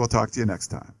in, and we will talk to you next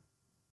time.